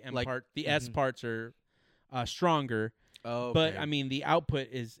 The M Like- part, the S mhm. parts are stronger, Oh, but okay. I mean the output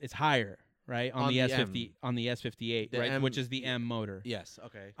is higher, right? On, On the the S50, on the S58, The right, M- which is the M motor. Yes.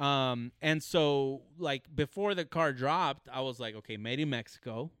 Okay. And so like before the car dropped, I was like, okay, made in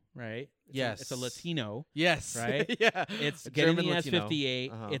Mexico, right? It's a Yes. Latino. Yes. Right? yeah. It's A getting German the Latino.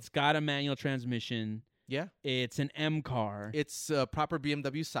 S58. Uh-huh. It's got a manual transmission. Yeah. It's an M car. It's proper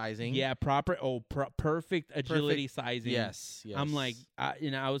BMW sizing. Yeah, proper. Perfect agility sizing. Yes. I'm like,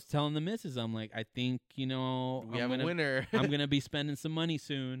 I was telling the missus, I'm like, I think, we I'm have gonna, a winner. I'm gonna be spending some money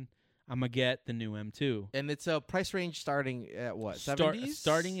soon. I'm gonna get the new M2. And it's a price range starting at what? 70s?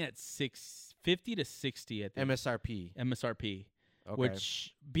 Starting at 650 to 60 at the MSRP. MSRP, Okay.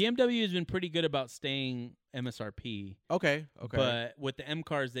 which BMW has been pretty good about staying MSRP. Okay. But with the M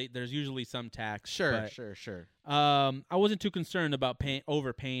cars, there's usually some tax. Sure. but, I wasn't too concerned about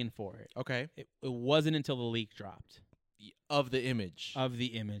overpaying for it. Okay. It wasn't until the leak dropped Of the image. of the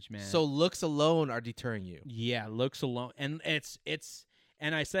image, man. So looks alone are deterring you. yeah, looks alone, and it's.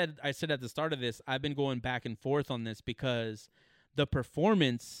 And I said at the start of this, I've been going back and forth on this because the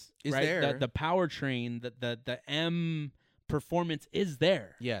performance Is right, there. the powertrain, the M performance is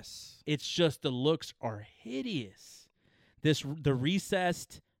there. Yes. It's just the looks are hideous. The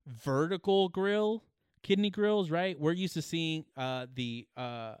recessed vertical grill, kidney grills, right? We're used to seeing horizontal.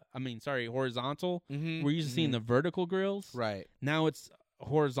 Mm-hmm. We're used to seeing the vertical grills. Right. Now it's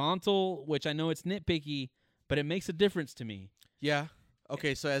horizontal, which I know it's nitpicky, but it makes a difference to me. Yeah.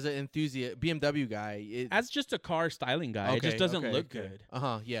 Okay, so as an enthusiast, BMW guy, As just a car styling guy, it just doesn't look good.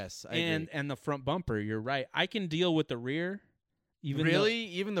 Yes, I agree. And the front bumper, you're right. I can deal with the rear, even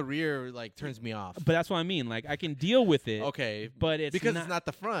even the rear like turns me off. but that's what I mean. Like I can deal with it. Okay, but it's because not, it's not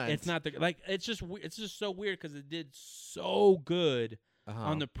the front. It's not it's just so weird because it did so good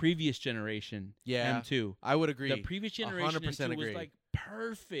on the previous generation. Yeah. M2. I would agree. The previous generation 100% M2 agree. was like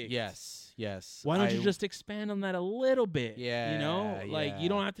perfect. Yes. Why don't you just expand on that a little bit? Yeah, like yeah. you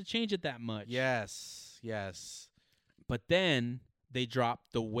don't have to change it that much. Yes. But then they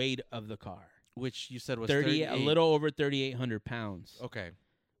dropped the weight of the car. Which you said was 38, 38. a little over 3,800 pounds. Okay.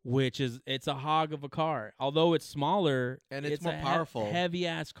 Which it's a hog of a car. Although it's smaller And it's a more powerful. heavy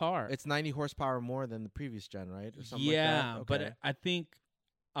ass car. It's 90 horsepower more than the previous gen, right? Or something yeah, like that? Okay. but I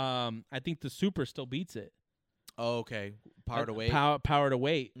think the Super still beats it. Oh, okay. Power to weight. Power to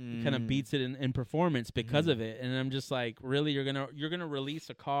weight kind of beats it in performance because Mhm. of it. And I'm just like, really, you're gonna release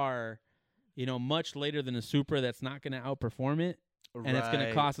a car, much later than a Supra that's not gonna outperform it, and it's gonna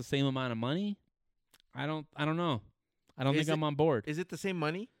Right. cost the same amount of money. I don't know. I don't Is think it- I'm on board. Is it the same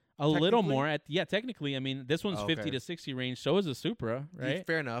money? A little technically? more technically. I mean, this one's Oh, 50 okay. to 60 range. So is a Supra, right?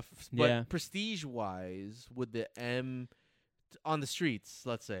 Fair enough. But Yeah. prestige-wise, with the M on the streets,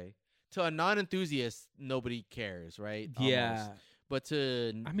 let's say, to a non-enthusiast, nobody cares, right? Yeah. Almost. But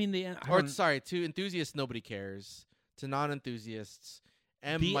to I mean, to enthusiasts, nobody cares. To non-enthusiasts,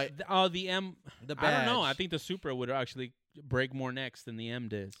 M the might M. the I don't know. I badge. think the Supra would actually break more necks than the M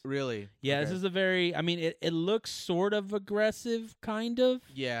does. really. Yeah, Okay. this is a very. I mean, it looks sort of aggressive, kind of,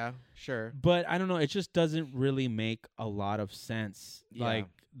 Yeah, sure. but I don't know. It just doesn't really make a lot of sense. Yeah. Like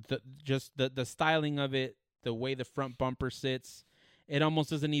the styling of it, the way the front bumper sits, it almost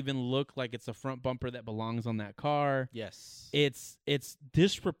doesn't even look like it's a front bumper that belongs on that car. Yes. It's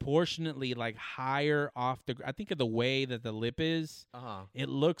disproportionately like higher off the. I think of the way that the lip is. It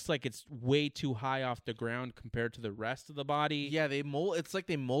looks like it's way too high off the ground compared to the rest of the body. Yeah, it's like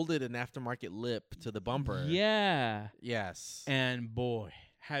they molded an aftermarket lip to the bumper. Yeah. Yes. And boy,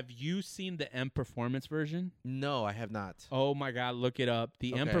 have you seen the M Performance version? No, I have not. Oh my God, look it up.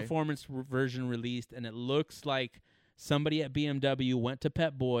 The M Okay. Performance version released, and it looks like somebody at BMW went to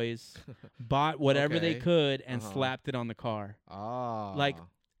Pep Boys, bought whatever they Okay. could, and Uh-huh. slapped it on the car. Ah. Like,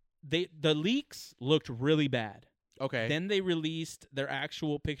 the leaks looked really bad. okay. Then they released their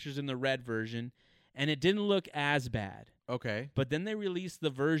actual pictures in the red version, and it didn't look as bad. okay. But then they released the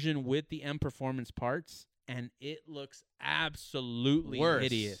version with the M Performance parts, and it looks absolutely Worse.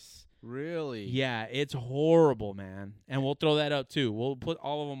 hideous. Really? Yeah, it's horrible, man. And we'll throw that up too. We'll put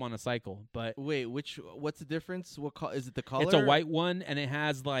all of them on a cycle. But what's the difference? Is it the color? it's a white one, and it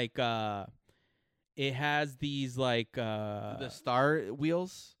has like It has these like the star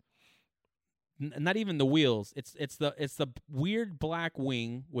wheels. Not even the wheels. It's the weird black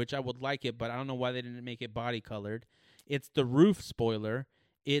wing, which I would like it, but I don't know why they didn't make it body colored. It's the roof spoiler.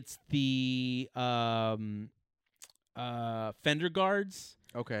 It's the fender guards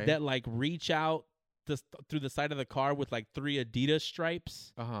that like reach out through the side of the car with like 3 Adidas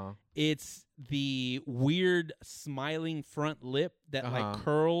stripes. It's the weird smiling front lip that like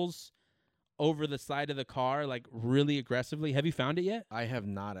curls over the side of the car like really aggressively. Have you found it yet? I have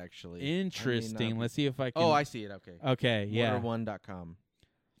not actually. Interesting. Let's see if I can. Oh, I see it. Okay. Okay. Yeah. Motor1.com.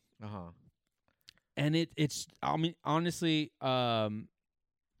 And it's. I mean, honestly,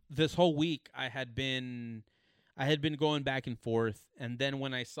 this whole week I had been going back and forth, and then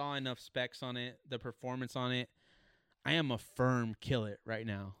when I saw enough specs on it, the performance on it, I am a firm kill it right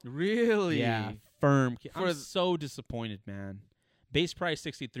now. Really? Yeah, firm. I'm so disappointed, man. Base price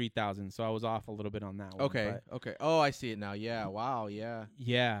 $63,000, so I was off a little bit on that one. Okay. Oh, I see it now. Yeah. Wow. Yeah.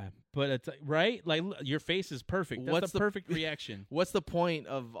 Yeah, but it's right. Like your face is perfect. That's the perfect reaction. What's the point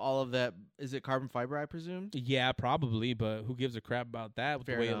of all of that? Is it carbon fiber? I presume. Yeah, probably. But who gives a crap about that? With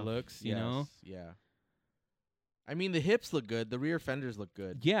the way it looks, you know. Yeah. I mean, the hips look good. The rear fenders look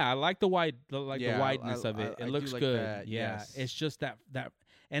good. Yeah, I like the the wideness of it. It looks good. That, yeah, yes. It's just that,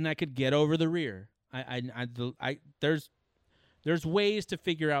 and I could get over the rear. There's ways to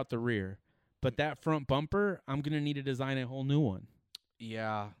figure out the rear, but that front bumper, I'm gonna need to design a whole new one.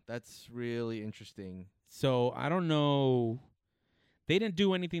 Yeah, that's really interesting. So I don't know. They didn't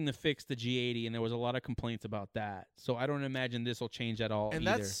do anything to fix the G80, and there was a lot of complaints about that. So I don't imagine this will change at all. And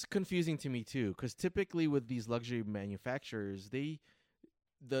either. That's confusing to me too, because typically with these luxury manufacturers, the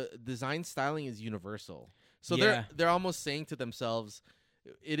design styling is universal. So they're almost saying to themselves,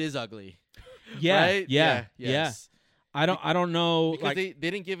 "It is ugly." Yeah, right? yeah. I don't know, because they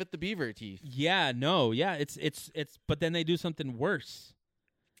didn't give it the beaver teeth. Yeah, no, yeah. It's but then they do something worse.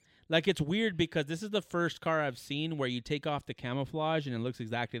 Like, it's weird because this is the first car I've seen where you take off the camouflage and it looks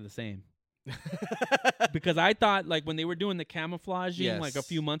exactly the same. Because I thought, like, when they were doing the camouflaging like a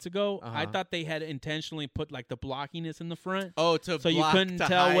few months ago, I thought they had intentionally put like the blockiness in the front. Oh, so you couldn't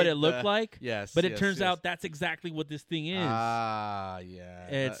tell what it looked like. Yes, but it turns out that's exactly what this thing is. Yeah.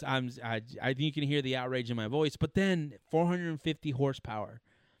 It's I think you can hear the outrage in my voice. But then 450 horsepower,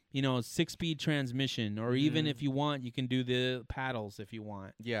 6-speed transmission, or even if you want, you can do the paddles if you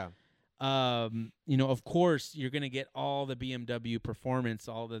want. Yeah. Of course, you're going to get all the BMW performance,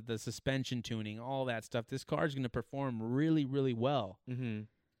 all the suspension tuning, all that stuff. This car is going to perform really, really well. Mm-hmm.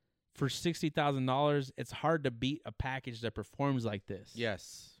 For $60,000, it's hard to beat a package that performs like this.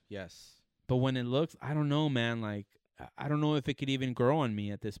 Yes. But when it looks, I don't know, man. Like, I don't know if it could even grow on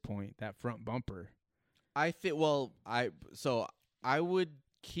me at this point, that front bumper. I think, I would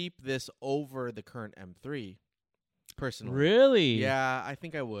keep this over the current M3. Personally. Really? Yeah, I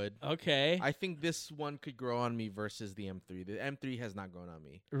think I would. Okay. I think this one could grow on me versus the M3. The M3 has not grown on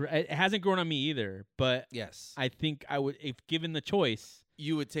me. It hasn't grown on me either, but yes, I think I would, if given the choice,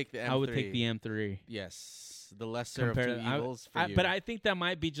 you would take the M3. I would take the M3. Yes, the lesser of two evils for you. But I think that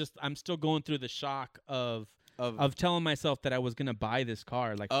might be just, I'm still going through the shock of telling myself that I was going to buy this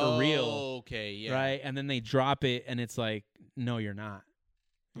car, like, for real. Okay, yeah. Right? And then they drop it, and it's like, no, you're not.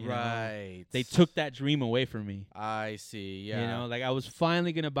 Right. They took that dream away from me. I see, yeah. Like, I was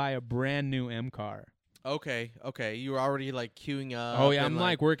finally going to buy a brand new M car. Okay. You were already, like, queuing up. Oh, yeah, I'm,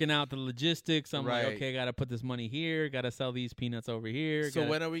 like, working out the logistics. I'm right. like, okay, got to put this money here. Got to sell these peanuts over here. So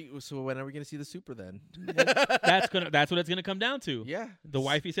when are we going to see the Supra then? That's what it's going to come down to. Yeah. The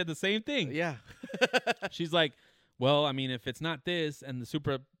wifey said the same thing. Yeah. She's like, well, I mean, if it's not this and the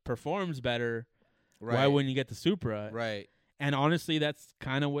Supra performs better, right. why wouldn't you get the Supra? Right. And honestly, that's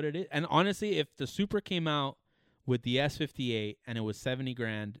kind of what it is. And honestly, if the Supra came out with the S58 and it was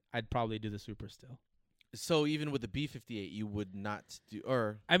 $70,000, I'd probably do the Supra still. So even with the B58, you would not do,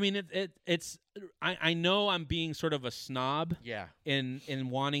 or I mean, it's. I know I'm being sort of a snob. Yeah. In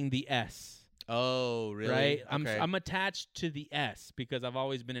wanting the S. Oh, really? Right. Okay. I'm attached to the S because I've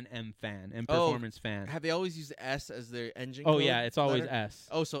always been an M fan and performance fan. Have they always used S as their engine? Oh code yeah, it's always letter? S.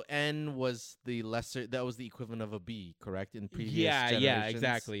 Oh, so N was the lesser. That was the equivalent of a B, correct? In previous generations. Yeah,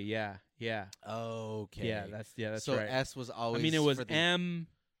 exactly. Yeah. Okay. Yeah, that's so right. S was always. I mean, it was for the M,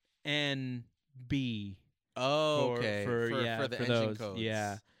 N, B. Oh, okay. For the for engine those. codes.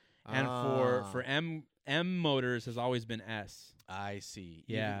 Yeah. And for M motors has always been S. I see.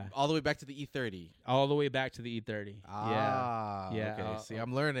 Yeah. All the way back to the E30. All the way back to the E30. Yeah. Yeah. Okay. See,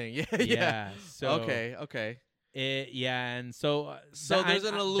 I'm learning. Yeah. Yeah. So Okay. And so there's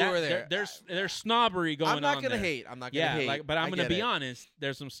an allure there. There's snobbery going on. I'm not there. gonna hate. I'm not gonna hate. but I'm gonna be it. honest.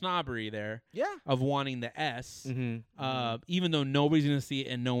 There's some snobbery there. Yeah. Of wanting the S, even though nobody's gonna see it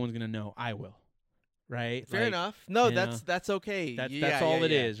and no one's gonna know. I will. Right. Fair enough. No, that's okay. That's all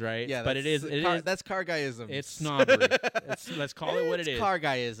it is, right? Yeah, but it is. That's car guyism. It's snobbery. Let's call it what it is. Car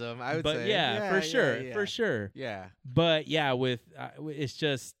guyism. I would say. But yeah, for sure. Yeah. But yeah, with it's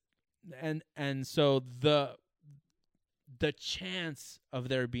just and so the chance of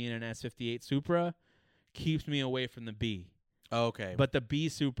there being an S58 Supra keeps me away from the B. Okay. But the B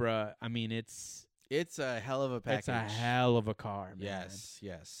Supra, I mean, it's a hell of a package. It's a hell of a car, man.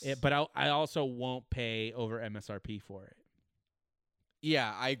 Yes. But I also won't pay over MSRP for it.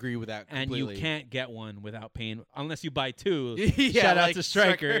 Yeah, I agree with that completely. And you can't get one without paying, unless you buy two. Yeah, shout out like to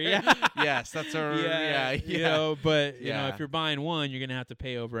Stryker. Yeah. Yes, that's a You know, but you know, if you're buying one, you're gonna have to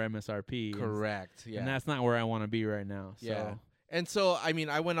pay over MSRP. Correct. Yeah. And that's not where I want to be right now. So. Yeah. And so, I mean,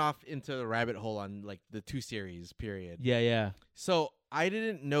 I went off into the rabbit hole on like the 2 Series period. Yeah. So I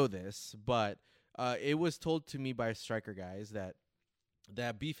didn't know this, but it was told to me by Stryker guys that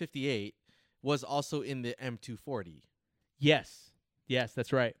B58 was also in the M240. Yes,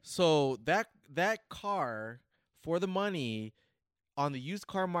 that's right. So that car, for the money on the used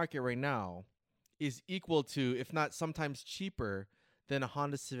car market right now, is equal to, if not sometimes cheaper, than a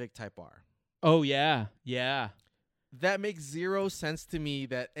Honda Civic Type R. Oh, yeah. That makes zero sense to me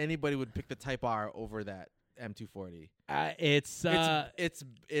that anybody would pick the Type R over that M240. It's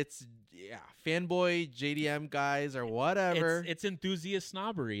fanboy JDM guys or whatever. It's enthusiast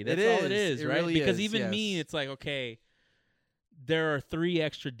snobbery. That's all it is, right? Really because is, even yes. me, it's like, okay, there are 3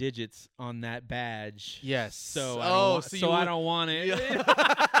 extra digits on that badge. Yes. So I don't want it. Yeah.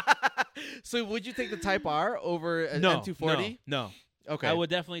 So would you take the Type R over an M240? No. Okay. I would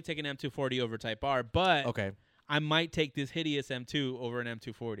definitely take an M240 over Type R, but okay. I might take this hideous M2 over an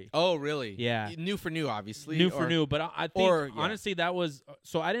M240. Oh, really? Yeah. New for new, obviously. New for new, but I think honestly that was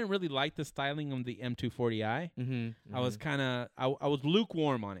so I didn't really like the styling of the M240i. I was I was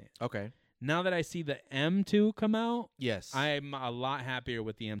lukewarm on it. Okay. Now that I see the M2 come out, yes, I'm a lot happier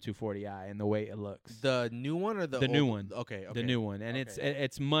with the M240i and the way it looks. The new one or the new one? Okay. The new one, and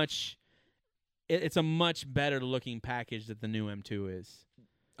it's a much better looking package that the new M2 is.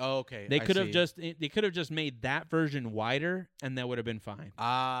 Oh, okay. They could have just made that version wider, and that would have been fine.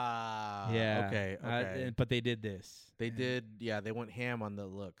 Yeah. Okay. But they did this. They did. Yeah. They went ham on the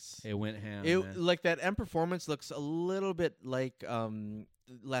looks. It went ham. Like that M Performance looks a little bit like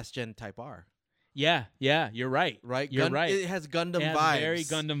last gen Type R. Yeah. You're right. Right. You're right. It has Gundam vibes. Very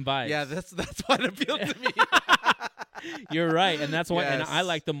Gundam vibes. Yeah. That's why it appealed to me. You're right, and that's why. Yes. And I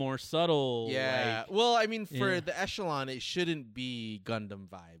like the more subtle. Yeah. Well, I mean, for the Echelon, it shouldn't be Gundam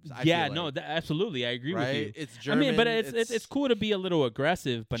vibes. I feel like. Absolutely, I agree with you. It's German. I mean, but it's cool to be a little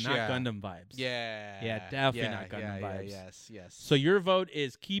aggressive, but not Gundam vibes. Yeah. Definitely not Gundam vibes. Yes. So your vote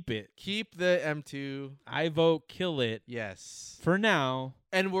is keep it. Keep the M2. I vote kill it. Yes. For now.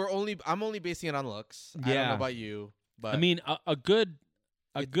 And I'm only basing it on looks. Yeah. I don't know about you, but I mean, a good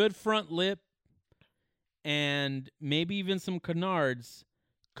front lip. And maybe even some canards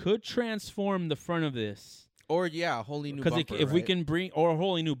could transform the front of this. Or a wholly new bumper. Because if we can bring, or a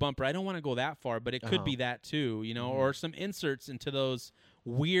wholly new bumper, I don't want to go that far, but it could be that too, you know, or some inserts into those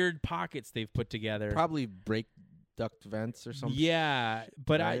weird pockets they've put together. Probably brake duct vents or something. Yeah,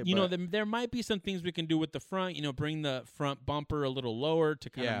 but there might be some things we can do with the front. You know, bring the front bumper a little lower to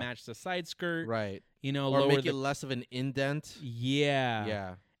kind of match the side skirt. Right. You know, or make it less of an indent. Yeah.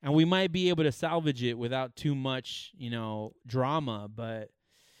 Yeah. And we might be able to salvage it without too much, drama. But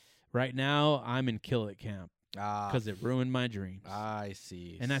right now, I'm in kill it camp because it ruined my dreams. I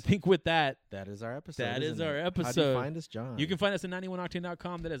see. And I think with that is our episode. That is our episode. How do you find us, John? You can find us at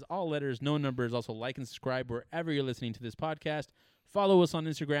 91octane.com. That is all letters, no numbers. Also, like and subscribe wherever you're listening to this podcast. Follow us on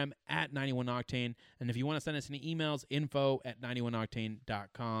Instagram at 91octane. And if you want to send us any emails,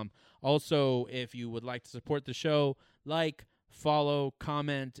 info@91octane.com. Also, if you would like to support the show, follow,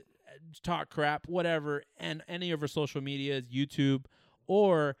 comment, talk crap, whatever, and any of our social medias, YouTube,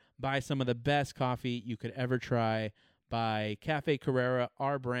 or buy some of the best coffee you could ever try by Cafe Carrera,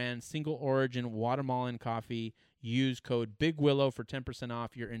 our brand, single origin watermelon coffee. Use code Big Willow for 10%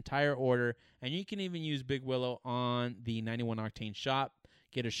 off your entire order, and you can even use Big Willow on the 91 Octane shop.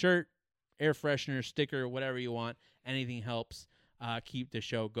 Get a shirt, air freshener, sticker, whatever you want. Anything helps. Keep the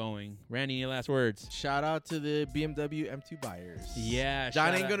show going. Randy, any last words? Shout out to the BMW M2 buyers. Yeah.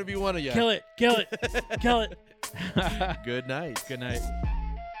 John ain't going to be one of you. Kill it. Kill it. Kill it. Good night. Good night.